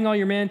or fighting all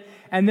your men,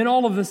 and then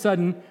all of a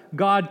sudden,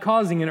 God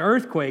causing an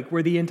earthquake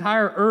where the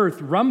entire earth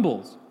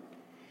rumbles.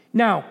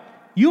 Now,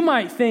 you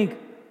might think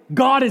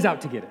God is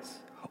out to get us.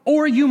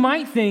 Or you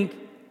might think,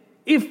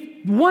 if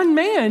one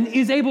man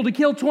is able to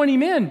kill 20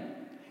 men,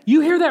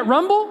 you hear that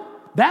rumble?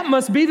 That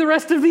must be the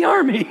rest of the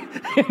army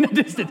in the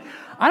distance.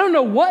 I don't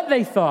know what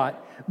they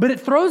thought, but it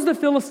throws the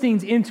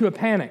Philistines into a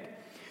panic.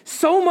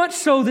 So much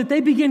so that they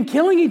begin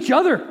killing each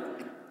other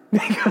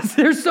because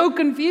they're so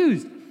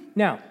confused.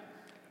 Now,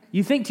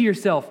 you think to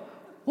yourself,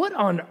 what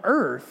on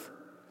earth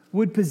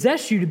would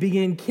possess you to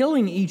begin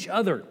killing each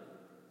other?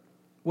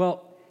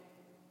 Well,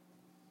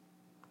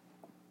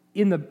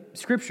 in the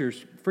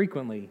scriptures,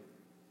 frequently,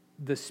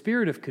 the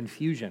spirit of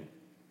confusion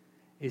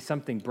is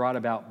something brought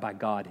about by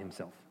God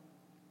himself.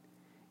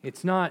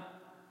 It's not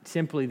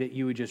simply that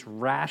you would just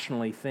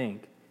rationally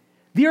think,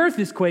 the earth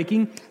is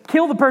quaking,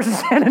 kill the person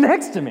standing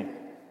next to me.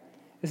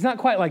 It's not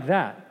quite like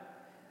that.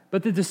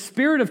 But that the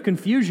spirit of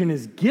confusion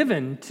is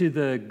given to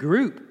the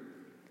group,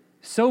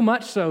 so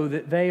much so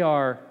that they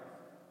are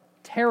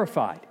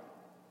terrified.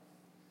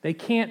 They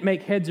can't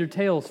make heads or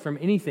tails from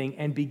anything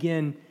and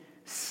begin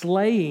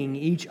slaying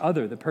each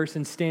other, the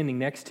person standing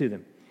next to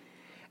them.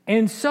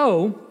 And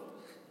so,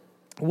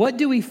 what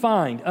do we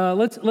find?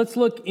 Let's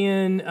look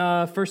in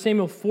 1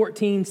 Samuel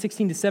 14,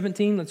 16 to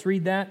 17. Let's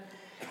read that.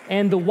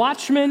 And the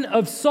watchmen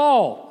of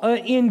Saul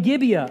in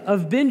Gibeah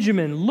of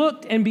Benjamin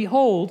looked, and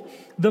behold,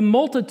 the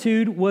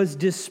multitude was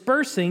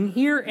dispersing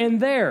here and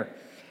there.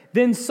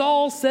 Then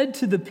Saul said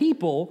to the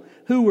people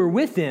who were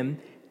with him,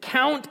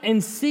 count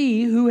and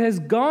see who has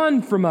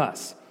gone from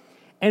us.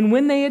 And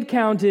when they had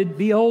counted,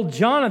 behold,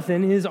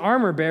 Jonathan, his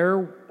armor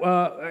bearer,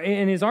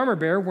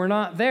 were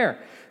not there.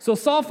 So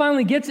Saul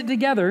finally gets it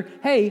together.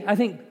 Hey, I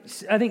think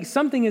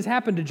something has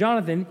happened to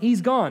Jonathan.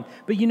 He's gone.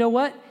 But you know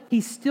what?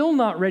 He's still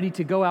not ready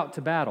to go out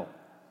to battle.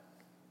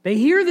 They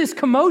hear this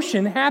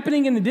commotion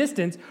happening in the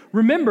distance.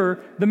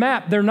 Remember the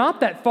map, they're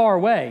not that far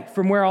away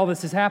from where all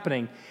this is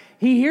happening.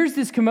 He hears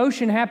this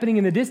commotion happening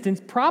in the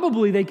distance.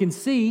 Probably they can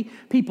see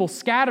people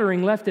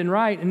scattering left and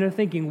right, and they're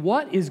thinking,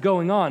 what is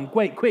going on?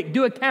 Wait, quick,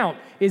 do a count.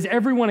 Is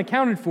everyone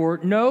accounted for?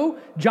 No,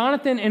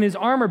 Jonathan and his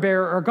armor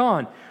bearer are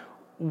gone.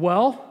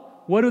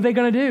 Well, what are they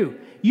going to do?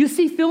 You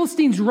see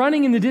Philistines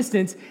running in the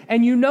distance,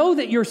 and you know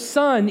that your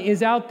son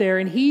is out there,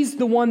 and he's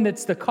the one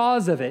that's the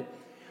cause of it.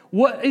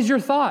 What is your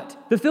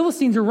thought? The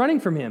Philistines are running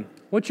from him.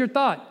 What's your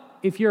thought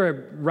if you're a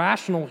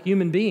rational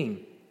human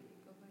being?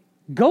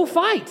 Go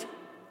fight.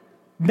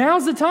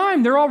 Now's the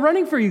time. They're all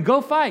running for you. Go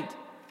fight.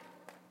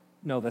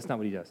 No, that's not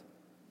what he does.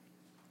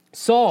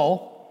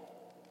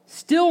 Saul,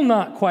 still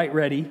not quite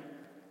ready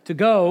to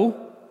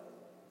go,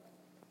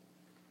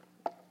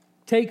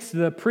 takes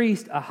the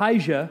priest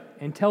Ahijah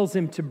and tells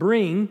him to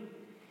bring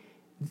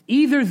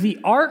either the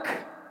ark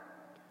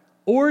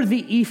or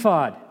the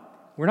ephod.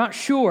 We're not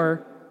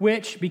sure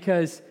which,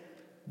 because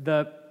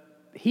the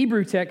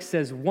Hebrew text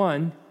says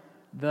one,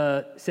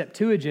 the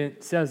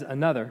Septuagint says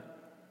another.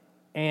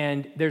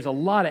 And there's a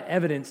lot of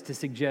evidence to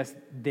suggest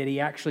that he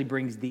actually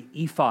brings the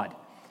ephod.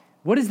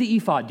 What is the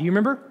ephod? Do you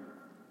remember?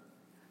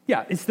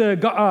 Yeah, it's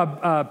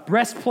the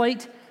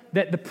breastplate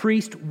that the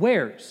priest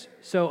wears.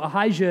 So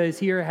Ahijah is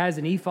here, has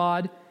an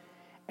ephod.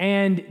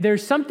 And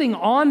there's something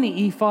on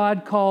the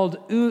ephod called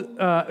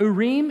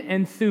Urim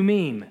and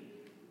Thummim.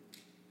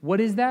 What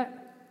is that?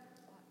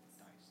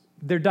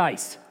 They're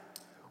dice.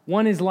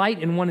 One is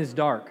light and one is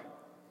dark.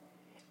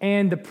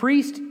 And the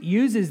priest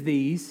uses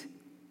these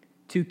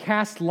to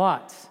cast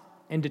lots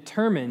and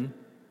determine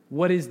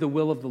what is the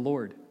will of the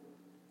Lord.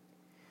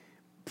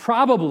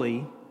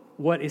 Probably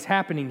what is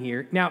happening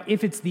here. Now,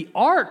 if it's the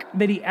ark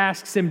that he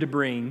asks him to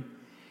bring,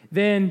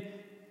 then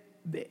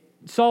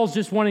Saul's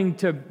just wanting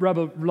to rub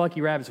a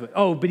lucky rabbit's foot.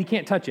 Oh, but he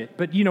can't touch it.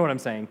 But you know what I'm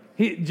saying.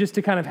 Just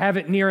to kind of have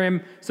it near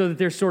him so that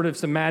there's sort of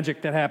some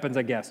magic that happens,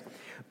 I guess.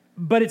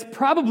 But it's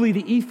probably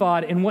the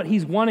ephod, and what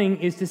he's wanting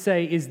is to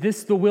say, is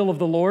this the will of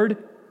the Lord?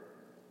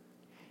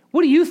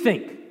 What do you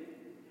think?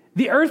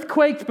 The earth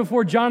quaked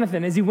before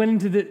Jonathan as he went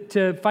into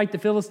to fight the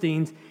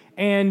Philistines,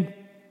 and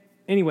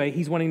anyway,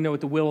 he's wanting to know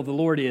what the will of the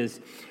Lord is.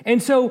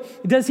 And so,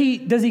 does he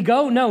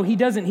go? No, he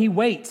doesn't. He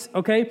waits,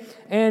 okay?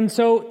 And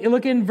so,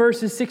 look in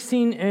verses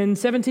 16 and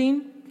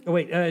 17. Oh,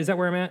 wait, is that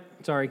where I'm at?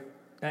 Sorry,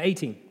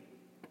 18.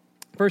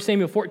 1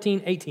 Samuel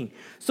 14, 18.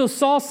 So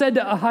Saul said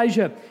to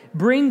Ahijah,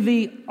 bring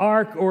the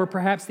ark, or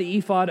perhaps the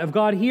ephod of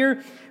God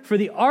here. For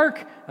the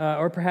ark,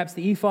 or perhaps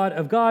the ephod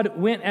of God,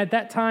 went at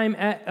that time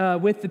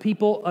with the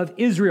people of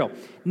Israel.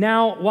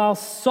 Now, while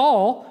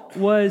Saul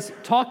was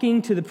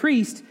talking to the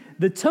priest,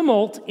 the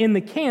tumult in the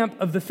camp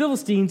of the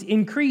Philistines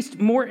increased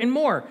more and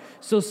more.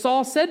 So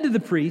Saul said to the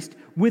priest,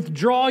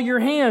 withdraw your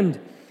hand.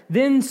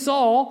 Then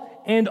Saul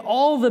and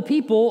all the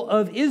people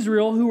of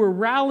Israel who were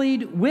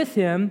rallied with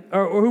him,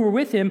 or who were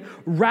with him,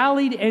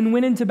 rallied and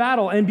went into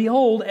battle. And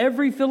behold,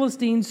 every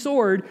Philistine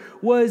sword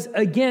was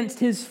against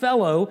his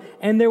fellow,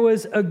 and there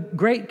was a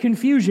great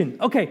confusion.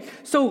 Okay,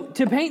 so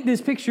to paint this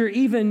picture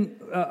even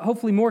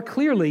hopefully more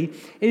clearly,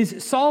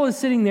 is Saul is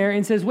sitting there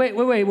and says, wait,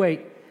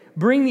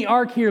 bring the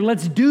ark here,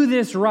 let's do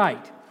this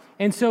right.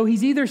 And so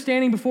he's either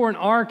standing before an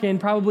ark and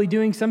probably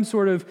doing some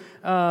sort of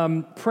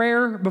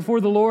prayer before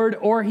the Lord,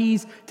 or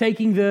he's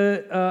taking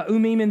the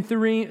Urim and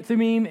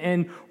Thummim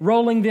and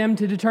rolling them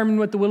to determine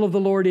what the will of the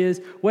Lord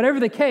is. Whatever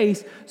the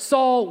case,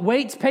 Saul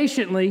waits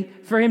patiently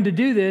for him to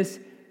do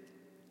this,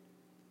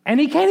 and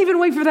he can't even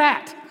wait for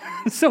that.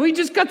 So he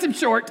just cuts him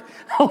short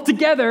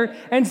altogether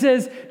and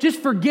says, just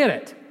forget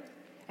it,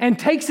 and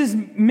takes his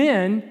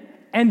men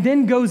and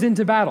then goes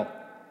into battle.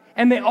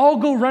 And they all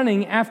go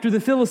running after the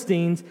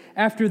Philistines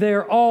after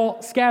they're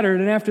all scattered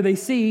and after they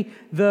see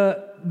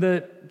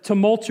the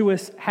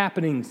tumultuous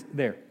happenings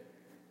there.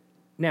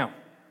 Now,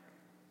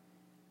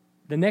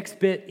 the next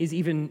bit is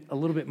even a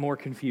little bit more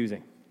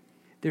confusing.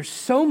 There's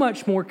so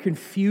much more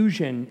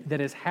confusion that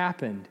has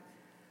happened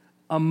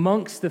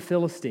amongst the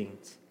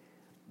Philistines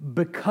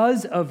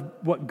because of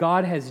what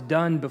God has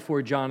done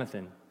before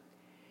Jonathan,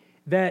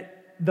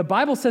 that the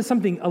Bible says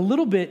something a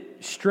little bit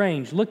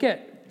strange. Look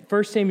at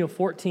 1 Samuel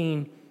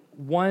 14,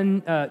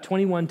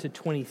 21 to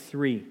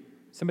 23.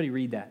 Somebody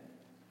read that.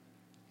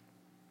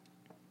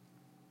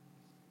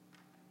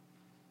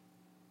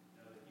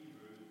 Now the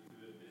Hebrews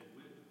who had been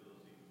with the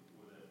Philistines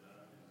before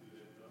that time, and who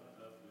had gone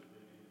up with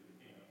them into the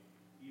camp,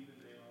 even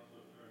they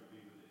also turned to be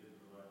with the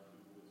Israelites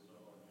who were with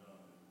Saul and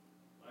Jonathan.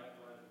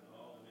 Likewise, when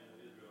all the men of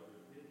Israel who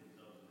had hid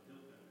themselves in the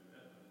hill country of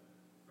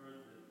Ephraim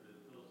heard that the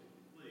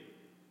Philistines flee,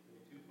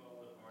 they too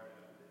followed hard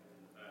after them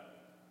in the battle.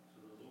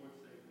 So the Lord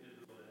saved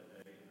Israel that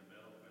day, and the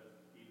battle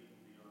pressed even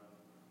beyond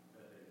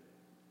Bethel.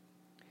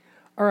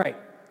 All right.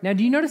 Now,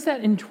 do you notice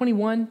that in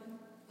 21?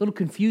 Little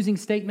confusing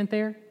statement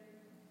there.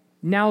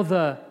 Now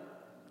the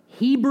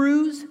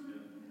Hebrews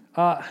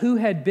who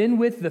had been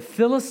with the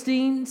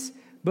Philistines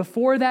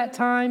before that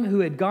time, who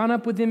had gone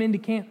up with them into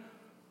camp.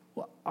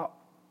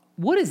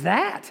 What is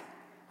that?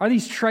 Are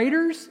these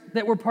traitors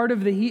that were part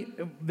of the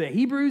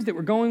Hebrews that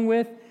were going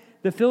with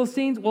the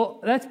Philistines?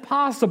 Well, that's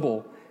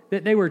possible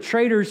that they were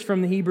traitors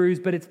from the Hebrews,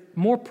 but it's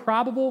more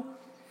probable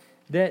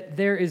that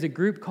there is a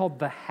group called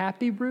the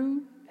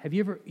Happy-Ru. Have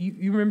you ever,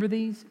 you remember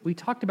these? We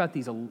talked about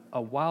these a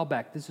while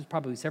back. This was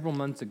probably several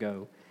months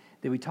ago,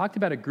 that we talked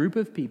about a group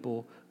of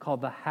people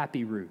called the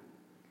Happy-Ru.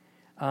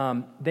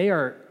 They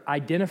are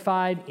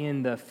identified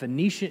in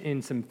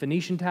some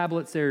Phoenician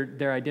tablets.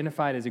 They're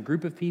identified as a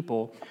group of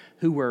people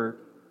who were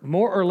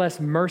more or less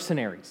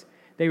mercenaries.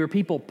 They were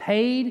people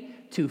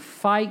paid to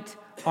fight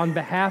on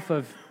behalf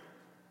of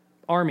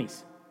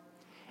armies.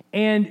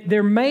 And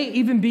there may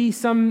even be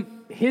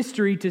some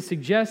history to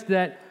suggest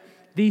that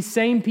these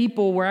same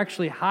people were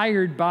actually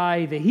hired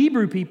by the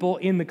Hebrew people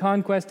in the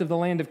conquest of the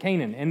land of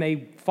Canaan, and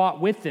they fought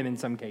with them in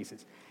some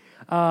cases.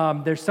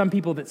 There's some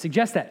people that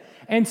suggest that.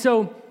 And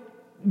so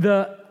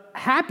the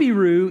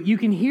Happy-Ru, you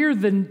can hear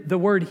the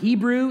word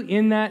Hebrew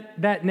in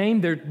that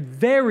name. They're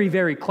very,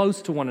 very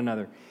close to one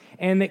another.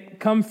 And they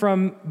come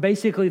from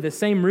basically the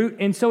same root.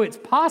 And so it's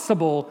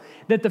possible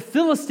that the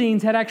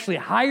Philistines had actually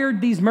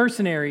hired these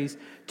mercenaries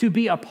to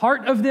be a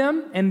part of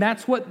them. And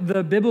that's what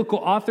the biblical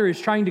author is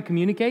trying to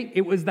communicate.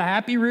 It was the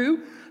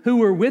Happy-Ru who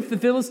were with the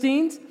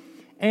Philistines,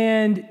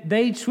 and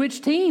they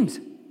switched teams.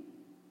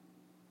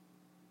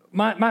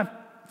 My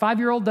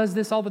 5-year-old does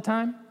this all the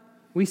time.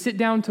 We sit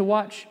down to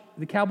watch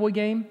the Cowboy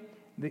game.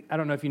 I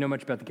don't know if you know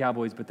much about the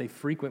Cowboys, but they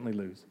frequently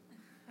lose.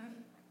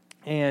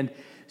 And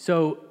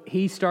so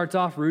he starts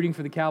off rooting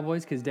for the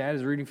Cowboys because Dad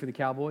is rooting for the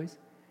Cowboys.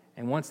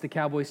 And once the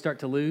Cowboys start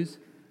to lose,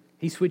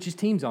 he switches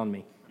teams on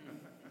me.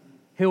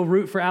 He'll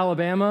root for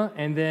Alabama,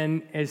 and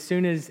then as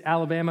soon as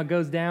Alabama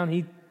goes down,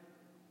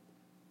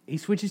 he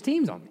switches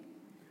teams on me.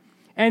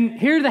 And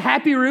here the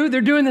Happy-Ru,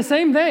 they're doing the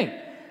same thing.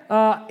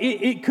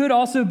 It could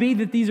also be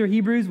that these are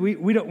Hebrews.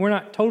 We're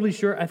not totally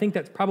sure. I think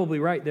that's probably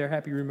right. They're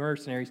Happy-Ru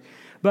mercenaries.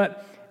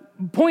 But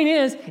point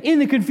is, in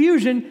the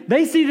confusion,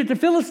 they see that the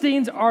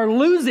Philistines are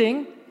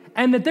losing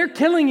and that they're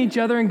killing each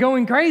other and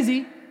going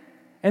crazy,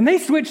 and they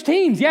switch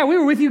teams. Yeah, we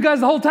were with you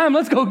guys the whole time.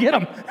 Let's go get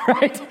them,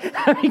 right?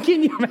 I mean,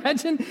 can you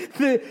imagine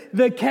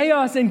the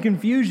chaos and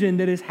confusion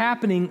that is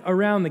happening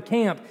around the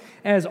camp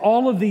as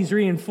all of these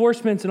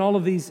reinforcements and all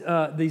of these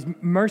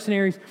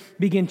mercenaries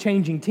begin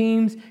changing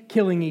teams,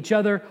 killing each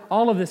other,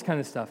 all of this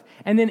kind of stuff.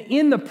 And then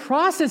in the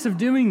process of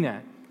doing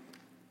that,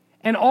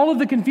 and all of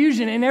the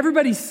confusion, and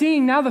everybody's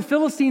seeing now the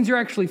Philistines are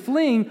actually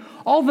fleeing,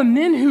 all the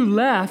men who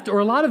left, or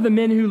a lot of the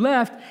men who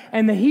left,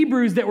 and the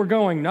Hebrews that were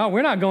going, no,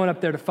 we're not going up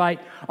there to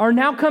fight, are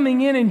now coming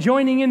in and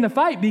joining in the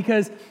fight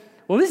because,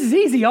 well, this is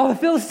easy. All the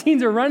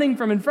Philistines are running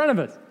from in front of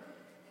us.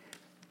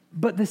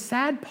 But the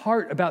sad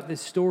part about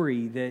this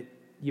story that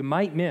you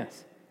might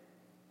miss,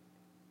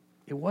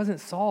 it wasn't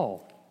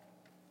Saul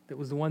that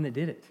was the one that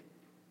did it.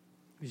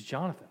 It was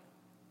Jonathan.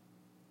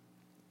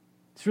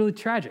 It's really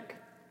tragic.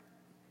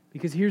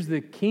 Because here's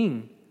the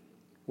king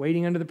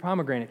waiting under the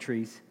pomegranate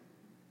trees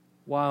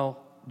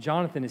while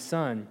Jonathan, his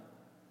son,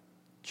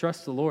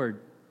 trusts the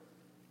Lord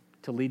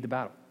to lead the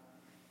battle.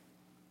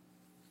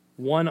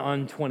 1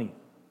 on 20.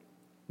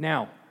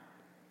 Now,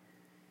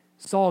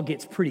 Saul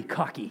gets pretty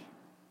cocky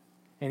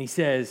and he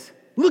says,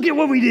 look at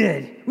what we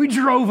did. We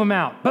drove them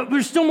out, but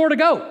there's still more to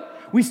go.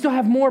 We still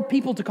have more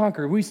people to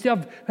conquer. We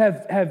still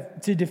have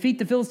to defeat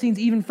the Philistines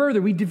even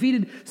further. We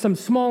defeated some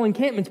small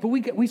encampments, but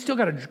we still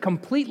got to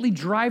completely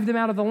drive them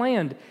out of the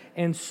land.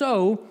 And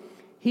so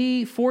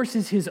he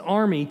forces his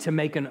army to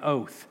make an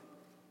oath.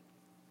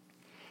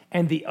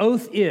 And the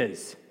oath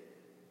is,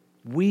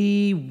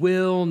 we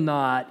will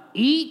not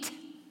eat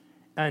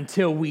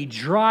until we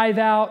drive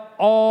out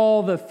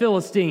all the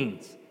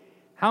Philistines.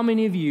 How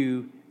many of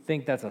you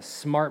think that's a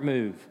smart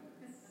move?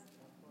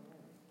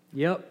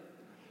 Yep.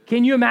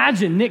 Can you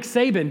imagine Nick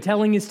Saban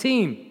telling his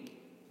team,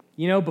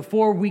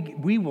 before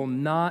we will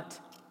not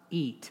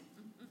eat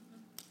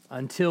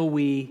until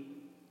we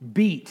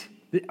beat.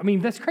 I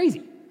mean, that's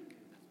crazy.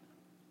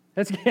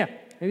 Maybe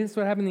that's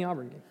what happened in the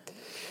Auburn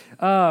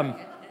game.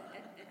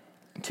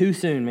 Too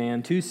soon,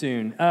 man, too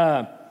soon.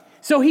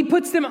 So he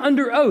puts them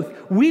under oath.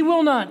 We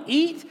will not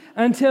eat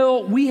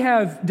until we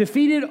have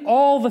defeated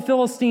all the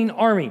Philistine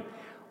army.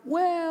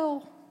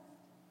 Well,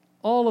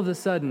 all of a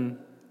sudden,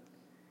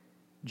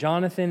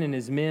 Jonathan and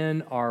his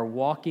men are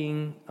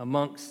walking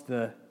amongst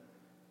the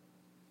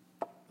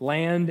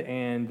land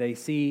and they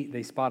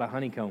spot a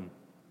honeycomb.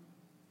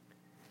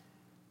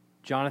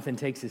 Jonathan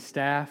takes his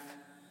staff,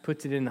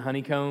 puts it in the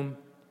honeycomb,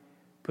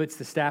 puts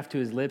the staff to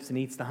his lips and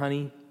eats the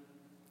honey.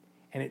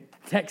 And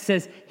the text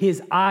says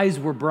his eyes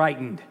were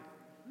brightened.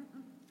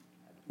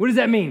 What does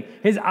that mean?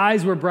 His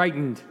eyes were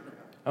brightened.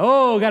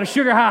 Oh, got a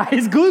sugar high.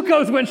 His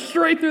glucose went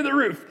straight through the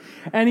roof.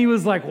 And he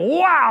was like,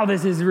 wow,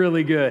 this is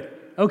really good.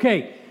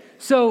 Okay.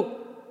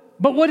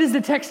 But what is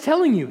the text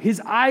telling you? His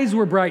eyes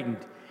were brightened.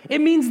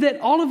 It means that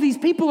all of these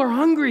people are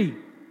hungry.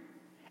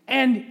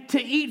 And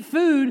to eat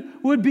food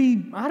would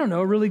be,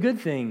 a really good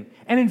thing.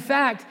 And in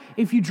fact,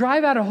 if you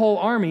drive out a whole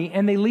army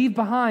and they leave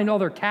behind all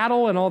their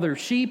cattle and all their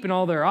sheep and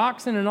all their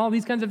oxen and all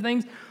these kinds of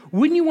things,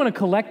 wouldn't you want to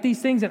collect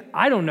these things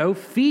and,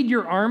 feed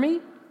your army?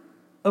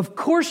 Of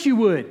course you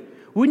would.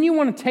 Wouldn't you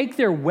want to take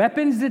their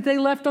weapons that they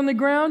left on the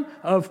ground?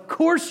 Of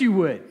course you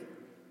would.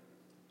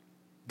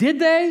 Did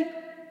they?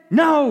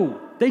 No,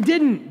 they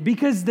didn't,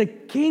 because the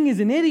king is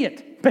an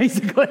idiot,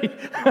 basically.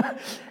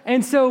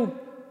 And so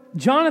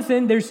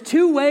Jonathan, there's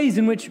two ways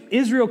in which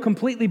Israel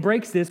completely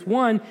breaks this.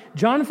 One,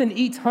 Jonathan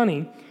eats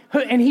honey,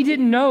 and he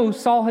didn't know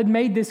Saul had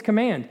made this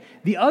command.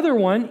 The other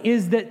one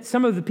is that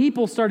some of the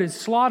people started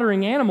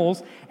slaughtering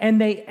animals,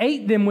 and they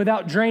ate them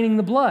without draining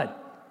the blood.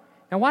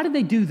 Now, why did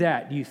they do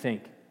that, do you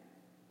think?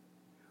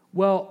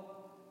 Well,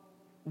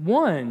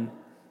 one,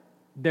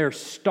 they're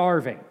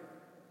starving.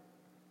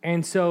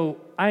 And so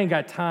I ain't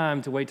got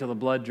time to wait till the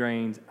blood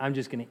drains. I'm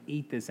just going to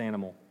eat this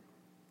animal.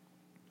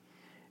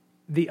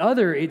 The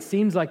other, it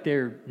seems like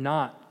they're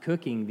not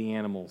cooking the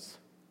animals.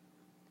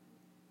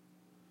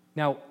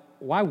 Now,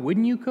 why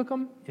wouldn't you cook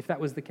them if that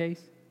was the case?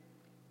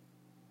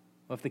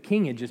 Well, if the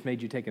king had just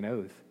made you take an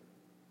oath,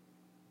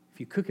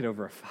 if you cook it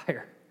over a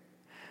fire,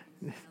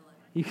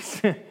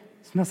 it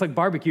smells like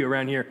barbecue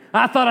around here.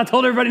 I thought I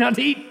told everybody not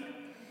to eat.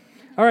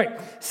 All right,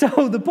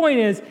 so the point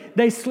is,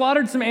 they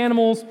slaughtered some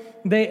animals.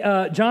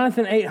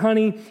 Jonathan ate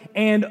honey,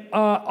 and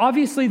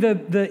obviously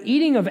the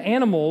eating of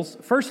animals,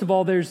 first of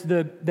all,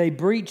 they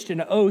breached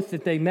an oath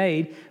that they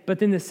made, but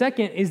then the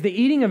second is the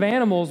eating of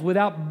animals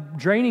without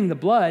draining the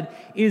blood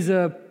is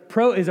a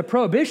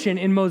prohibition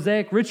in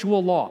Mosaic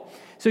ritual law.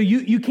 So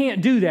you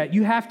can't do that.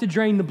 You have to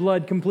drain the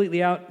blood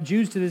completely out.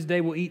 Jews to this day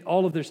will eat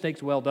all of their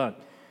steaks well done.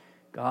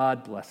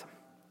 God bless them.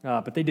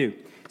 But they do.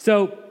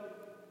 So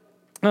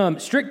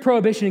strict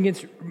prohibition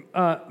against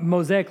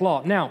Mosaic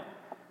law. Now,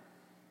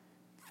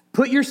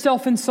 put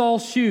yourself in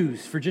Saul's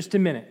shoes for just a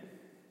minute.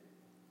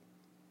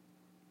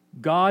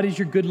 God is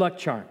your good luck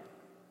charm.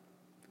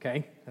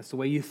 Okay? That's the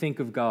way you think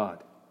of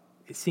God.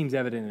 It seems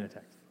evident in the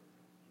text.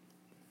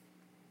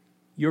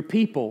 Your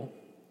people,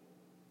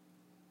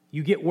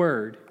 you get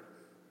word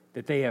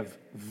that they have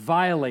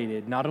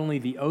violated not only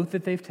the oath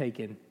that they've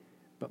taken,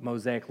 but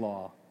Mosaic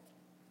law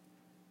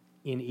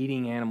in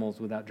eating animals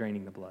without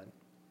draining the blood.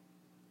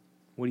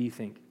 What do you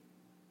think?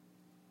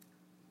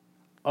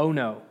 Oh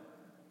no,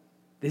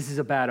 this is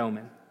a bad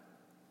omen.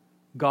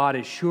 God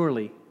is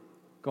surely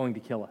going to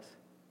kill us.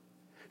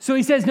 So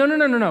he says,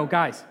 no,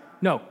 guys,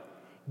 no.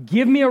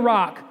 Give me a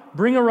rock,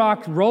 bring a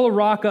rock, roll a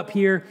rock up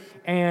here,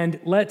 and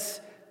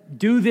let's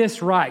do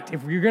this right.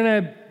 If you're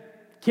going to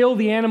kill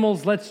the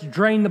animals, let's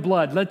drain the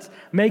blood. Let's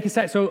make a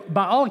sacrifice. So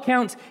by all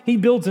accounts, he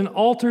builds an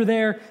altar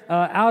there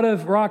out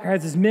of rock,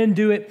 has his men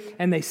do it,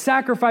 and they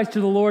sacrifice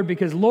to the Lord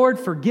because, Lord,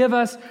 forgive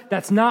us.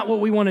 That's not what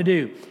we want to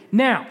do.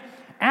 Now,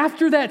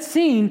 after that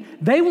scene,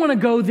 they want to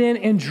go then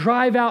and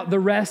drive out the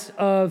rest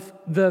of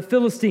the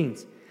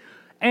Philistines.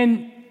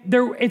 And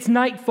it's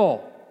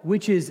nightfall,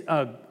 which is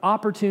an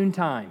opportune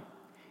time.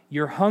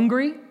 You're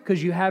hungry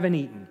because you haven't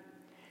eaten.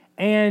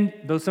 And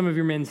though some of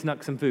your men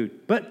snuck some food,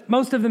 but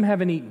most of them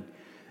haven't eaten.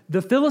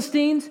 The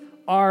Philistines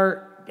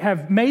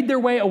have made their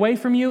way away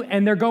from you,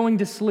 and they're going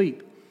to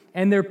sleep.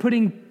 And they're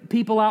putting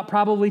people out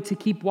probably to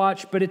keep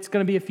watch, but it's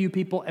going to be a few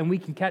people, and we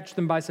can catch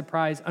them by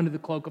surprise under the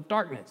cloak of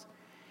darkness.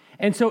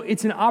 And so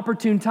it's an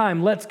opportune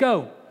time. Let's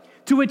go.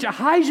 To which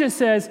Ahijah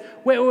says,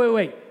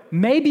 wait.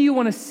 Maybe you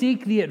want to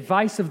seek the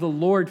advice of the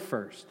Lord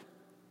first.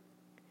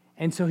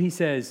 And so he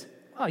says,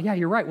 oh, yeah,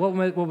 you're right.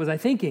 What was I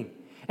thinking?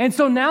 And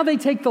so now they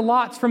take the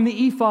lots from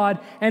the ephod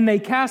and they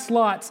cast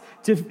lots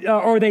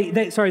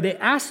they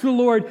ask the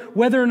Lord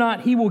whether or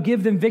not he will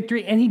give them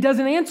victory, and he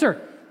doesn't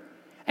answer.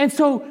 And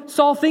so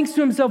Saul thinks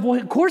to himself, well,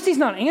 of course he's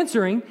not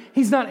answering.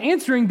 He's not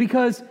answering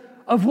because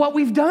of what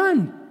we've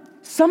done.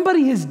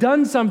 Somebody has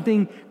done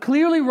something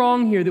clearly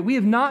wrong here that we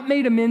have not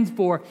made amends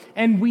for,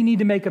 and we need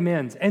to make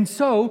amends. And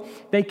so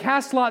they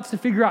cast lots to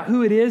figure out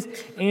who it is,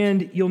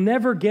 and you'll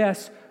never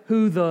guess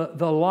who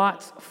the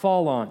lots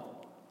fall on.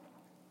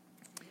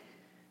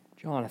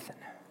 Jonathan.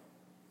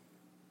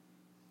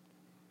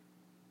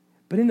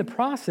 But in the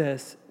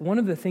process, one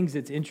of the things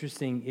that's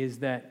interesting is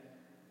that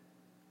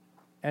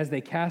as they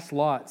cast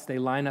lots, they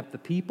line up the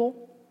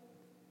people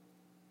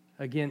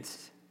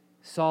against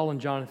Saul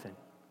and Jonathan.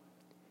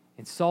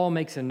 And Saul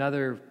makes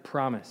another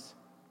promise.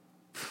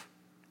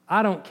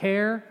 I don't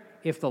care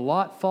if the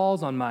lot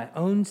falls on my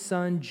own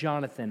son,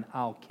 Jonathan,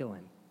 I'll kill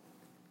him.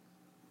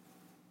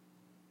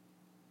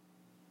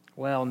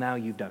 Well, now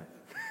you've done it.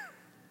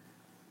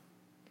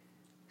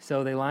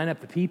 So they line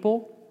up the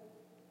people,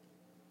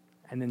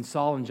 and then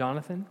Saul and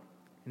Jonathan.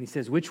 And he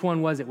says, which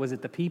one was it? Was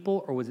it the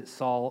people, or was it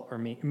Saul or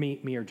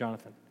me or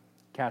Jonathan?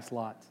 Cast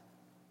lots.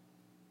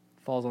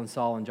 Falls on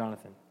Saul and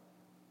Jonathan.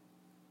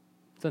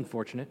 It's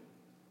unfortunate.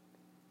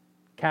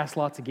 Cast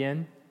lots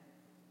again.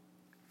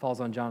 Falls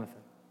on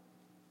Jonathan.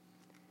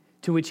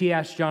 To which he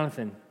asks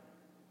Jonathan,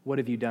 what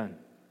have you done?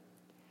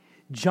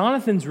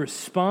 Jonathan's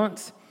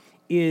response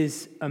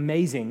is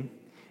amazing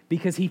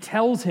because he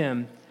tells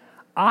him,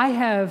 I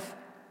have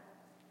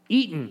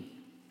eaten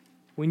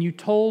when you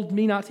told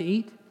me not to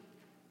eat,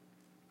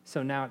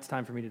 so now it's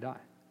time for me to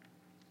die.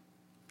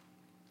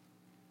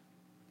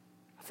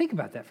 Think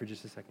about that for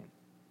just a second.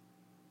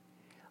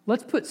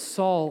 Let's put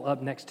Saul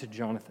up next to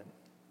Jonathan.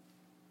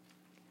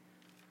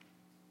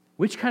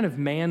 Which kind of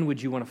man would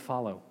you want to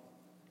follow?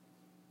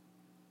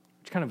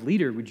 Which kind of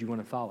leader would you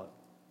want to follow?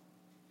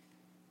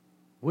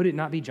 Would it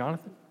not be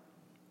Jonathan?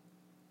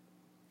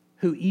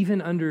 Who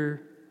even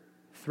under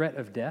threat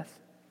of death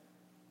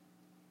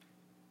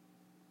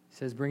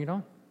says, bring it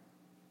on.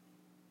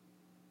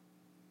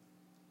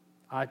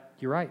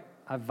 You're right.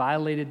 I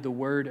violated the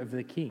word of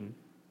the king,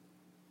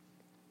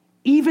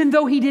 even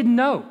though he didn't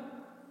know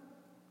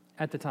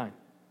at the time.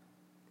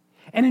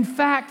 And in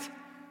fact,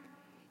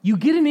 you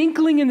get an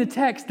inkling in the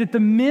text that the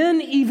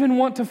men even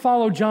want to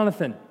follow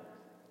Jonathan.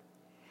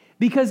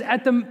 Because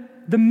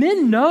the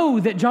men know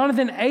that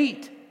Jonathan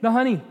ate the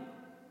honey.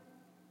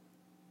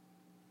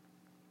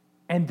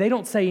 And they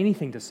don't say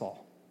anything to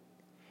Saul.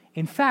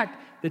 In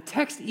fact, the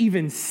text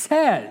even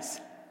says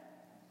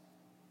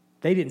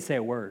they didn't say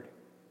a word.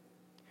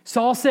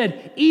 Saul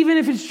said, even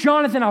if it's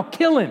Jonathan, I'll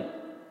kill him.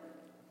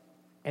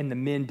 And the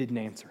men didn't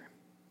answer him.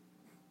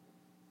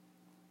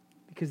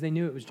 Because they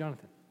knew it was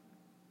Jonathan.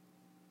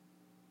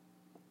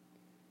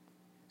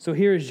 So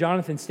here is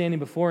Jonathan standing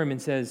before him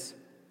and says,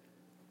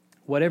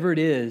 whatever it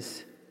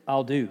is,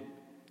 I'll do.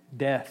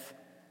 Death,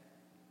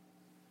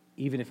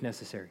 even if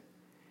necessary.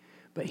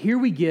 But here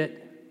we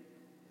get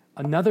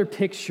another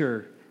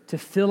picture to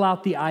fill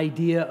out the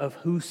idea of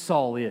who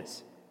Saul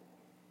is.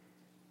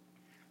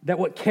 That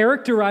what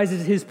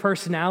characterizes his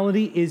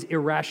personality is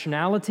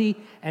irrationality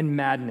and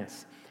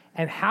madness.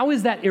 And how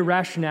is that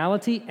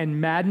irrationality and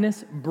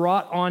madness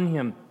brought on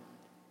him?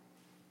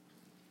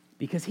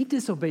 Because he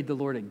disobeyed the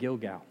Lord at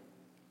Gilgal.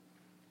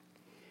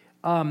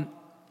 When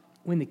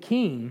the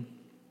king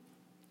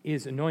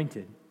is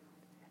anointed,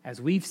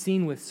 as we've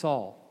seen with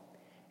Saul,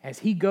 as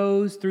he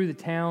goes through the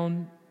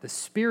town, the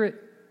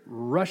Spirit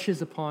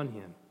rushes upon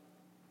him,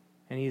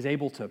 and he is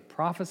able to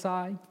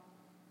prophesy.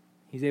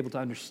 He's able to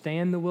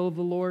understand the will of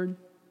the Lord.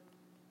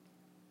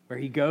 Where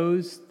he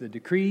goes, the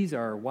decrees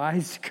are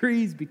wise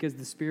decrees because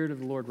the Spirit of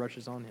the Lord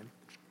rushes on him.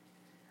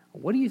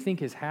 What do you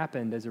think has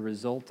happened as a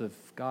result of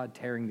God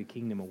tearing the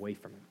kingdom away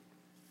from him?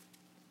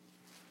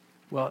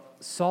 Well,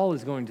 Saul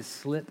is going to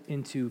slip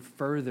into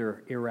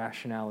further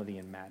irrationality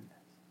and madness.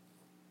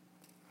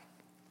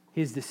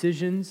 His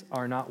decisions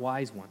are not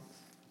wise ones.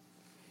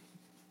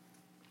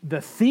 The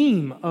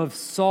theme of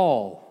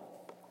Saul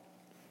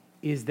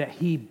is that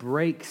he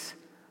breaks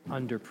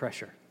under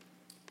pressure.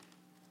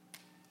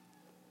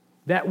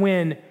 That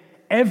when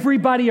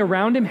everybody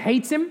around him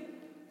hates him,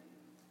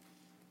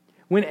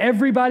 when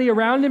everybody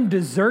around him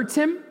deserts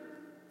him,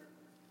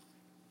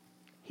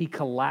 he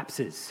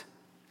collapses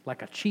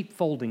like a cheap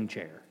folding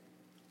chair.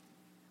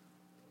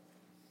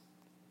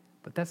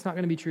 But that's not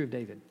going to be true of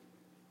David.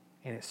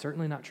 And it's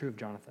certainly not true of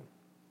Jonathan.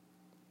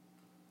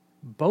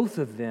 Both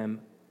of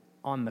them,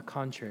 on the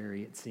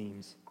contrary, it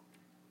seems,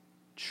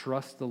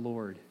 trust the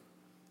Lord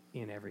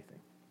in everything.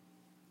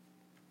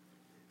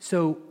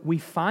 So we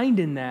find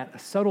in that a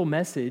subtle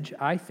message,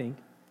 I think,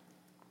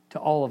 to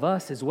all of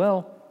us as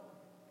well.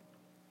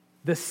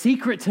 The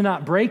secret to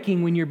not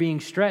breaking when you're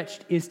being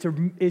stretched is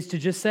to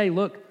just say,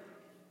 look,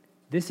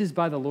 this is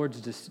by the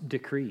Lord's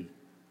decree.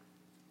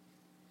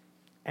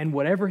 And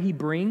whatever he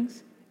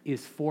brings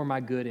is for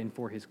my good and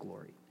for his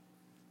glory.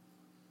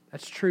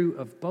 That's true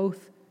of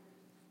both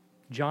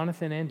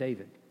Jonathan and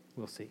David,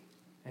 we'll see,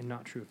 and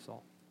not true of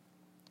Saul.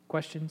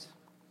 Questions?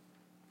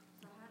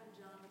 So how did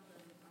Jonathan,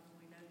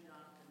 we know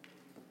Jonathan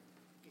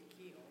didn't get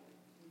killed.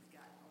 He's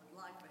got his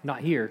life ahead.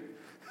 Not here.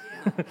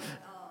 Yeah, but,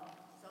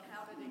 so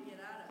how did he get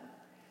out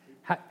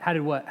of it? How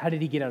did what? How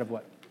did he get out of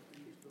what?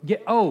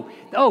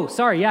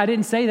 Sorry. Yeah, I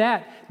didn't say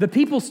that. The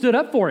people stood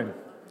up for him.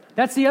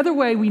 That's the other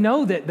way we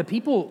know that the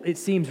people, it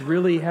seems,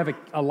 really have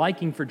a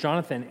liking for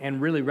Jonathan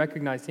and really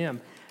recognize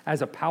him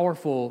as a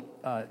powerful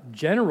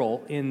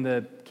general in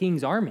the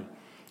king's army,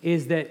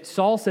 is that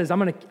Saul says, I'm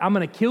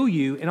gonna kill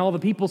you, and all the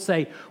people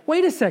say,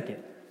 wait a second,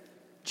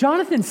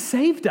 Jonathan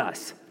saved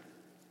us.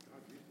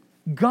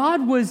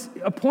 God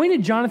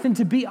appointed Jonathan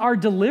to be our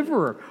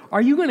deliverer.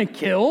 Are you going to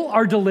kill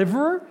our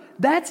deliverer?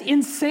 That's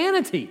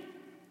insanity.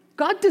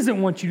 God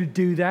doesn't want you to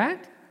do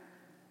that.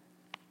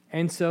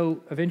 And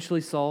so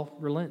eventually Saul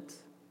relents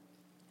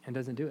and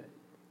doesn't do it.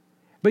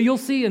 But you'll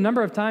see a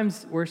number of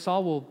times where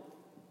Saul will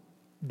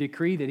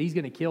decree that he's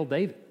going to kill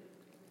David.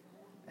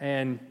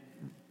 And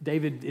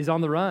David is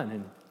on the run,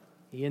 and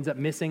he ends up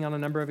missing on a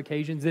number of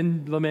occasions,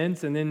 then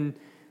laments, and then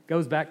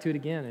goes back to it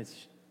again. So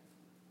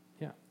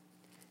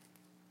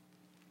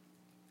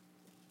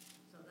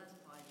that's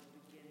probably the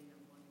beginning of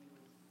when he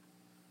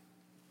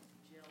was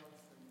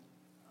jealous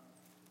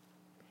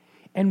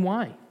And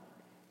why?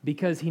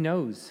 Because he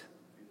knows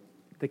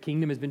the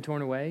kingdom has been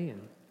torn away,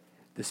 and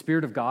the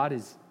Spirit of God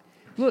is...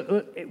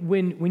 Look,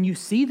 when you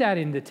see that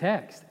in the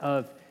text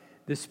of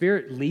the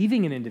Spirit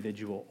leaving an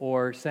individual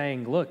or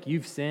saying, look,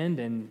 you've sinned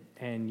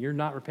and you're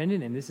not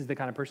repentant, and this is the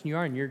kind of person you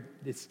are, and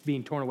it's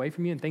being torn away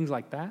from you, and things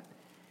like that,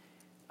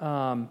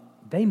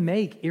 they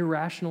make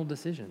irrational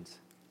decisions.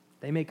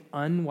 They make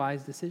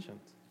unwise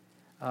decisions.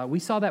 We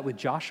saw that with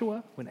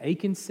Joshua when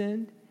Achan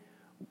sinned.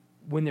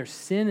 When there's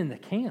sin in the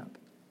camp,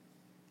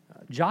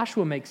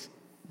 Joshua makes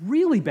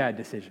really bad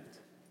decisions.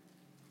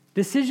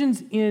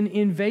 Decisions in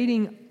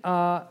invading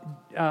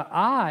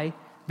Ai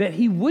that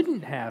he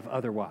wouldn't have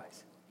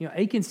otherwise.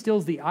 Achan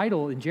steals the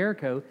idol in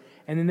Jericho,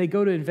 And then they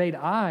go to invade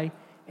Ai,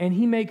 and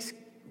he makes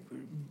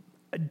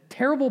a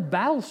terrible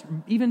battle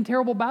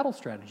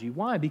strategy.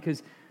 Why?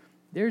 Because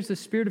there's a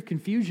spirit of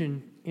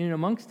confusion in and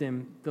amongst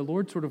him. The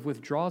Lord sort of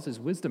withdraws his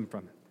wisdom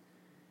from him.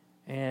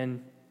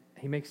 And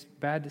he makes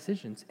bad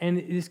decisions. And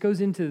this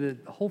goes into the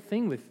whole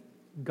thing with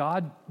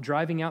God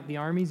driving out the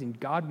armies and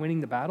God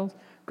winning the battles.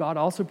 God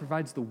also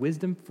provides the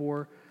wisdom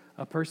for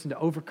a person to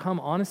overcome,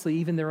 honestly,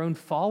 even their own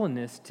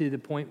fallenness to the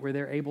point where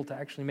they're able to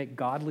actually make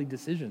godly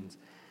decisions.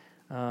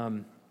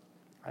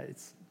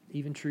 It's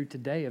even true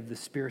today of the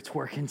Spirit's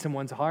work in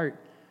someone's heart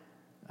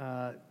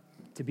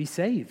to be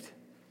saved.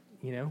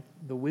 You know,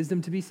 the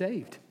wisdom to be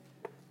saved.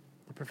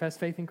 To profess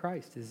faith in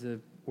Christ is a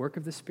work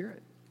of the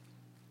Spirit.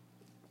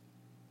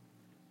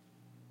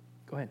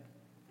 Go ahead.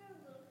 I'm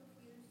a little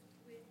confused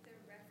with the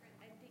reference.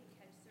 I didn't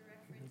catch the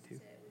reference to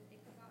with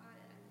Ichabod,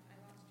 and I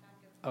lost track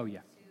of Oh, yeah.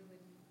 Sue and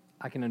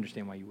I can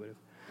understand why you would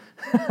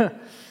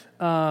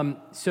have.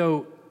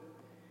 So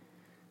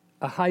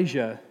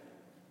Ahijah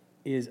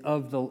is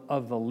of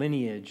the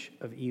lineage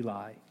of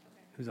Eli,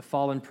 who's a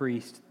fallen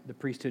priest. The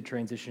priesthood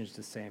transitions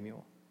to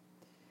Samuel.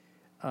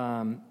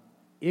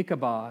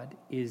 Ichabod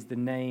is the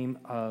name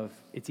of,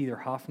 it's either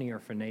Hophni or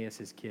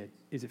Phinehas' kid.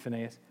 Is it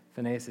Phinehas?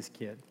 Phinehas'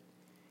 kid.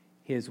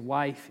 His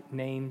wife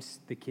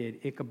names the kid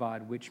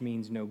Ichabod, which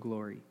means no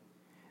glory.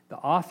 The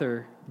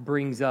author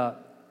brings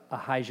up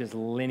Ahijah's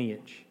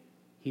lineage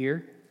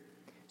here.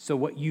 So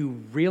what you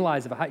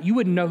realize of Ahijah, you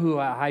wouldn't know who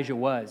Ahijah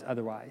was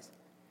otherwise.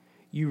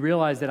 You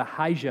realize that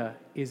Ahijah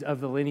is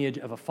of the lineage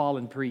of a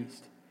fallen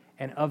priest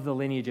and of the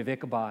lineage of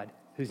Ichabod,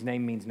 whose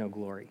name means no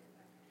glory.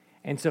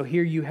 And so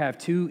here you have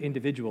two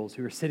individuals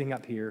who are sitting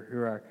up here who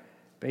are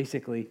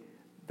basically,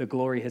 the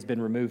glory has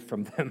been removed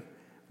from them.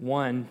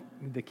 One,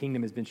 the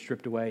kingdom has been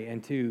stripped away,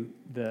 and two,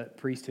 the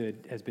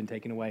priesthood has been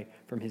taken away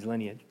from his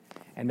lineage.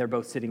 And they're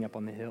both sitting up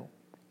on the hill,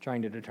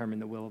 trying to determine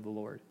the will of the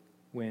Lord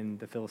when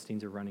the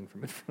Philistines are running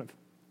from in front of them.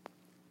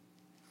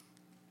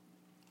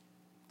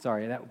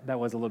 Sorry, that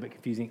was a little bit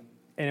confusing.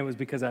 And it was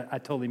because I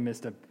totally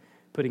missed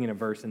putting in a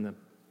verse in the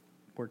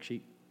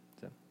worksheet.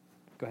 So,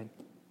 go ahead.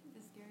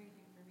 The scary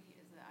thing for me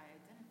is that I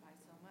identify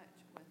so much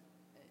with,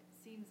 it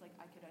seems like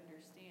I could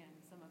understand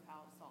some of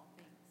how Saul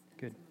thinks and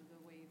Good. some of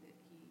the way that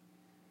he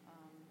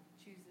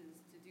chooses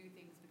to do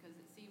things, because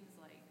it seems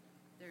like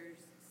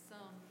there's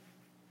some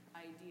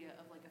idea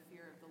of like a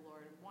fear of the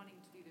Lord, wanting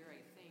to do the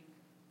right thing.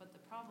 But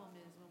the problem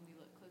is when we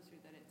look closer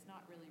that it's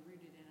not really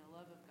rooted in a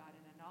love of God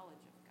and a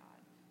knowledge of God,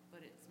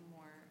 but it's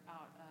more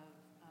out of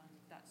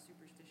that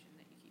superstition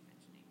that you keep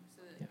mentioning.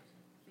 So that I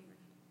think,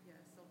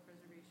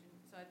 self-preservation.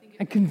 So I think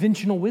And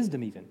conventional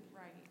wisdom even.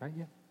 right. Right,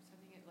 yeah. So I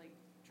think it like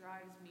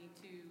drives me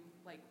to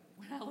like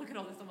when I look at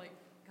all this, I'm like,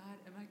 God,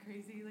 am I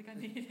crazy? Like I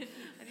need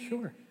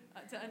Sure.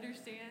 to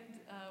understand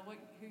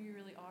who you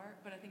really are.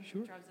 But I think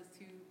Sure. it drives us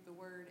to the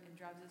Word and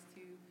drives us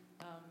to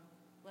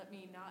let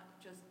me not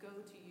just go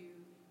to you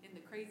in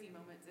the crazy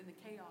moments, in the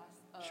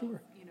chaos of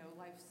Sure.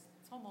 life's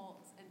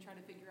tumults, and try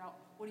to figure out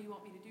what do you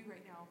want me to do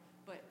right now.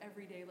 But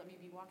every day, let me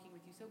be walking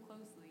with you so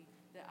closely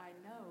that I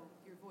know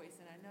your voice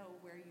and I know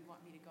where you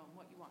want me to go and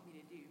what you want me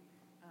to do.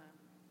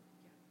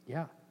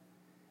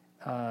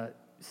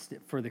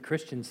 For the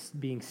Christians,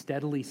 being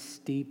steadily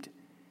steeped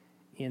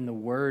in the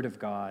Word of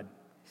God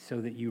so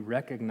that you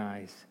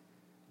recognize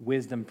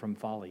wisdom from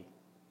folly.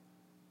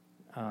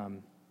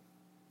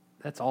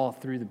 That's all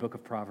through the book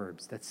of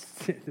Proverbs.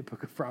 The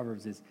book of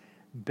Proverbs is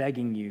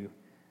begging you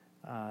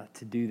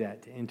to do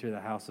that, to enter the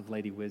house of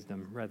Lady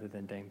Wisdom rather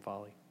than Dame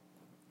Folly.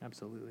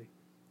 Absolutely.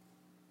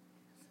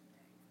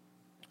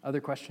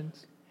 Other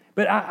questions?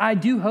 But I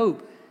do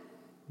hope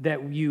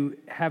that you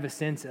have a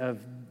sense of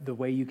the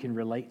way you can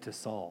relate to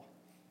Saul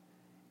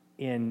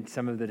in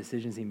some of the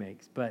decisions he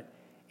makes. But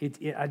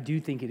I do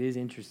think it is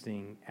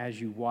interesting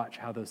as you watch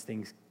how those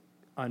things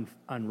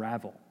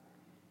unravel.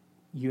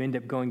 You end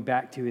up going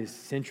back to his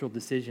central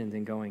decisions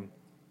and going,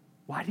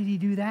 why did he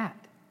do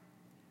that?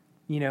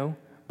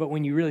 But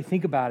when you really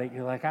think about it,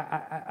 you're like,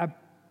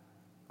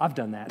 I've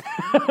done that.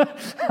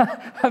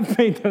 I've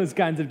made those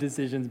kinds of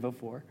decisions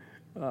before.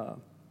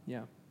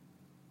 Yeah.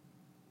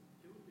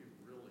 It would be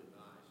really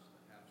nice to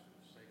have some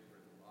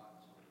sacred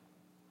lots on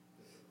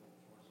difficult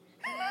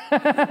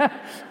choices.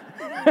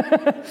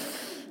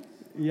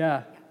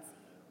 Yeah.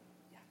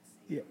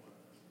 Yeah.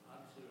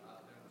 Honestly,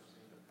 I've never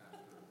seen a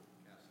pastor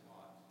cast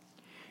lots.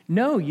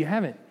 No, you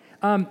haven't.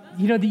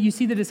 You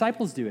see the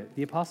disciples do it.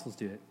 The apostles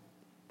do it.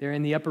 They're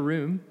in the upper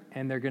room,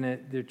 and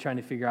they're trying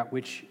to figure out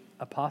which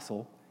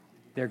apostle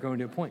they're going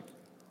to appoint.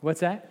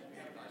 What's that?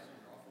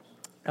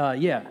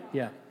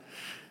 Yeah.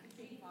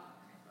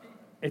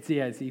 It's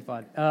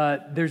ephod.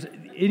 There's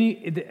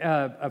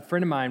a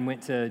friend of mine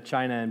went to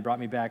China and brought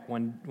me back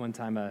one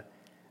time the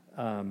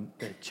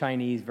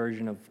Chinese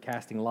version of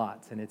casting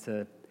lots, and it's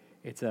a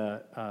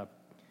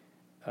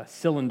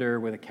cylinder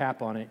with a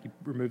cap on it. You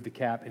remove the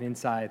cap, and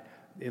inside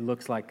it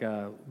looks like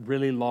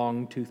really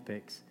long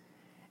toothpicks,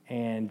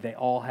 and they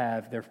all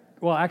have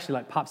actually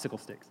like popsicle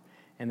sticks,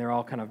 and they're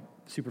all kind of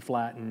super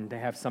flat, and they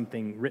have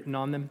something written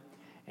on them,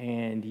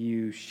 and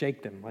you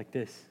shake them like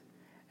this,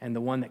 and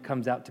the one that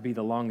comes out to be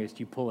the longest,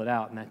 you pull it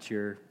out, and that's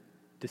your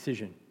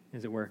decision,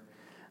 as it were.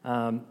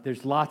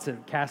 There's lots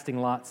of casting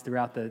lots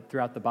throughout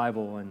the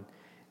Bible,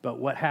 but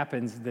what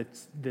happens,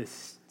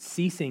 this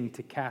ceasing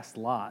to cast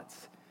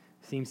lots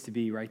seems to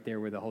be right there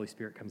where the Holy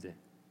Spirit comes in.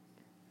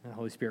 The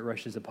Holy Spirit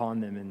rushes upon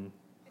them, and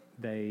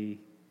they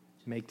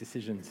make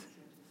decisions.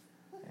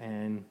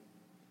 And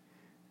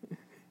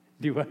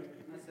do what? I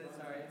said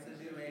sorry, it's a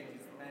new age,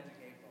 it's the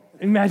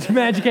Magic 8 Ball.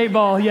 Magic 8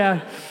 Ball,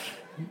 yeah.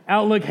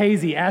 Outlook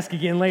hazy, ask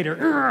again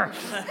later.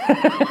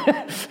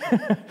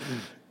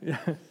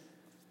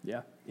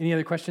 Yeah. Any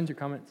other questions or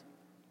comments?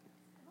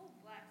 The whole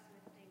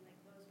blacksmith thing like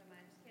blows my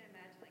mind. I just can't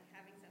imagine like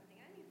having something.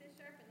 I need this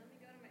sharpened. Let me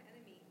go to my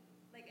enemy.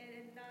 Like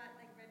and not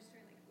like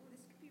registering like, oh,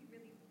 this could be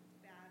really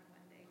bad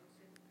one day. We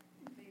should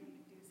maybe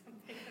do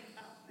something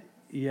about this.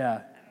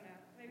 Yeah. I don't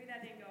know. Maybe that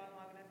didn't go on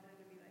long enough for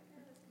them to be like,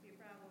 oh, this could be a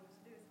problem. We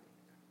should do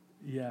something.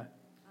 Yeah.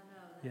 I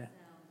know, Yeah.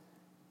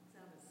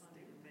 sounded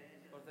funny.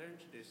 Well, if they're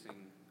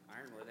introducing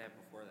iron, what did they have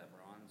before that?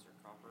 Bronze or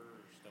copper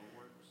or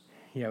stoneworks?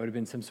 Yeah, it would have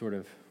been some sort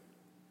of.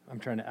 I'm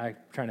trying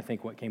to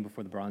think what came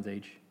before the Bronze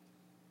Age.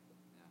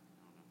 Yeah,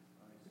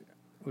 I don't know.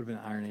 Would have been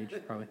the Iron Age,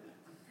 probably.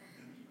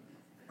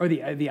 Or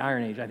the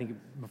Iron Age. I think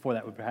before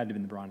that would have had to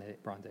have been the Bronze Age.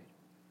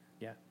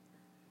 Yeah.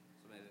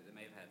 So they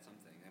may have had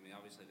something. I mean,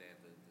 obviously they have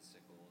the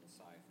sickle and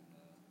scythe and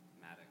the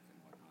mattock and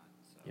whatnot.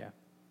 So. Yeah.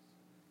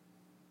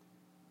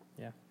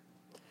 Yeah.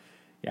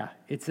 Yeah.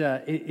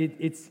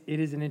 It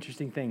is an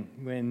interesting thing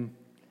when,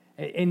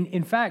 and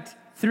in fact,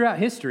 throughout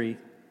history,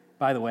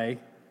 by the way,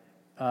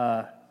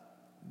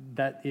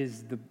 that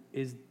is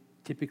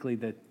typically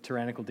the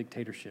tyrannical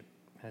dictatorship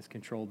has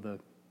controlled the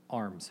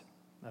arms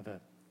of a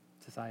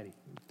society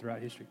throughout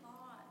history.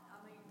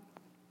 I mean,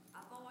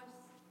 I've always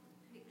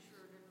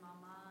pictured in my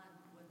mind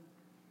when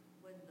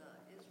the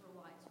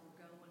Israelites were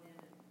going in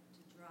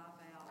to drive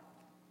out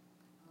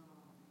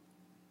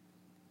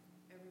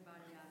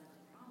everybody out of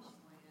the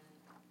promised land.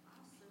 I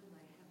assume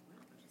they had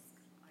weapons,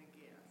 I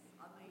guess.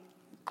 I mean,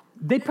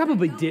 They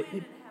probably go did. in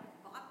and have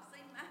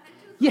boxing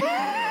matches.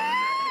 Yeah.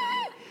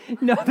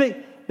 No,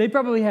 they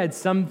probably had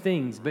some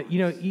things, but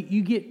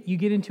you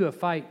get into a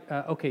fight.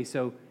 Okay,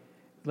 so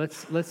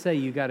let's say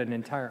you got an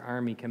entire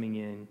army coming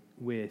in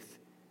with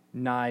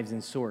knives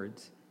and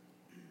swords,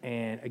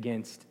 and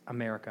against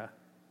America,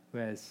 who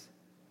has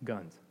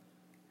guns.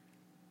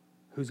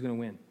 Who's going to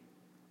win?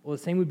 Well,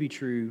 the same would be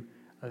true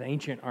of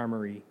ancient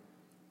armory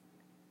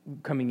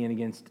coming in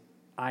against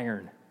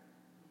iron.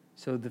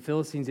 So the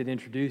Philistines had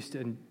introduced,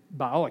 and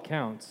by all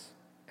accounts,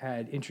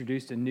 had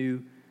introduced a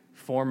new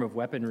form of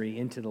weaponry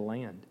into the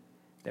land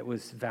that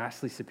was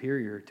vastly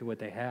superior to what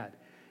they had.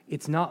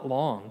 It's not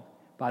long,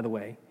 by the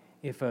way,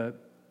 if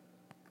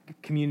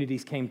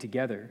communities came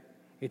together,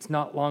 it's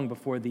not long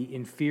before the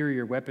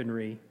inferior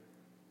weaponry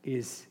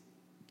is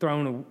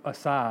thrown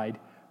aside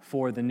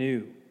for the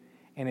new.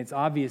 And it's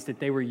obvious that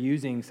they were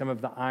using some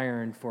of the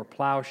iron for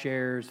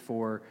plowshares,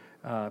 for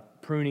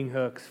pruning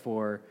hooks,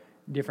 for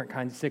different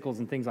kinds of sickles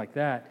and things like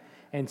that.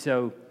 And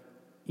so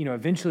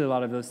eventually a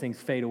lot of those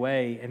things fade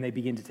away and they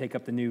begin to take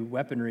up the new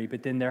weaponry,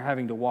 but then they're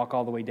having to walk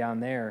all the way down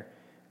there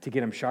to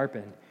get them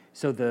sharpened.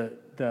 So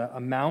the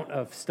amount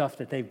of stuff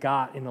that they've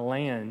got in the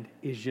land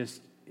is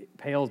just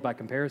pales by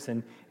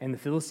comparison, and the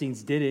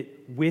Philistines did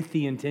it with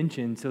the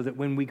intention so that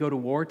when we go to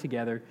war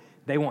together,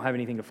 they won't have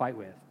anything to fight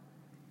with.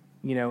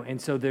 And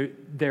so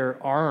their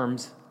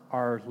arms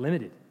are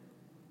limited.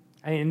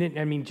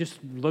 And just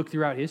look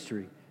throughout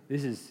history.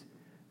 This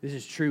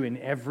is true in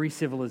every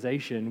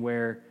civilization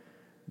where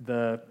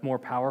the more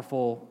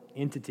powerful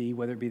entity,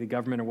 whether it be the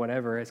government or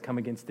whatever, has come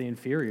against the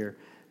inferior.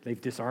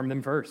 They've disarmed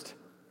them first.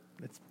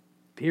 That's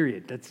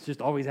period. That's just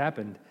always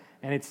happened.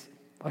 And it's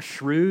a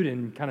shrewd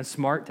and kind of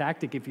smart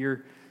tactic if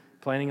you're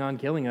planning on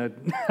killing a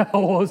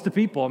whole host of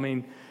people.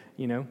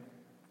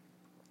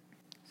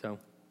 So, all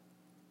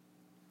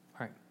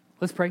right,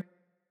 let's pray.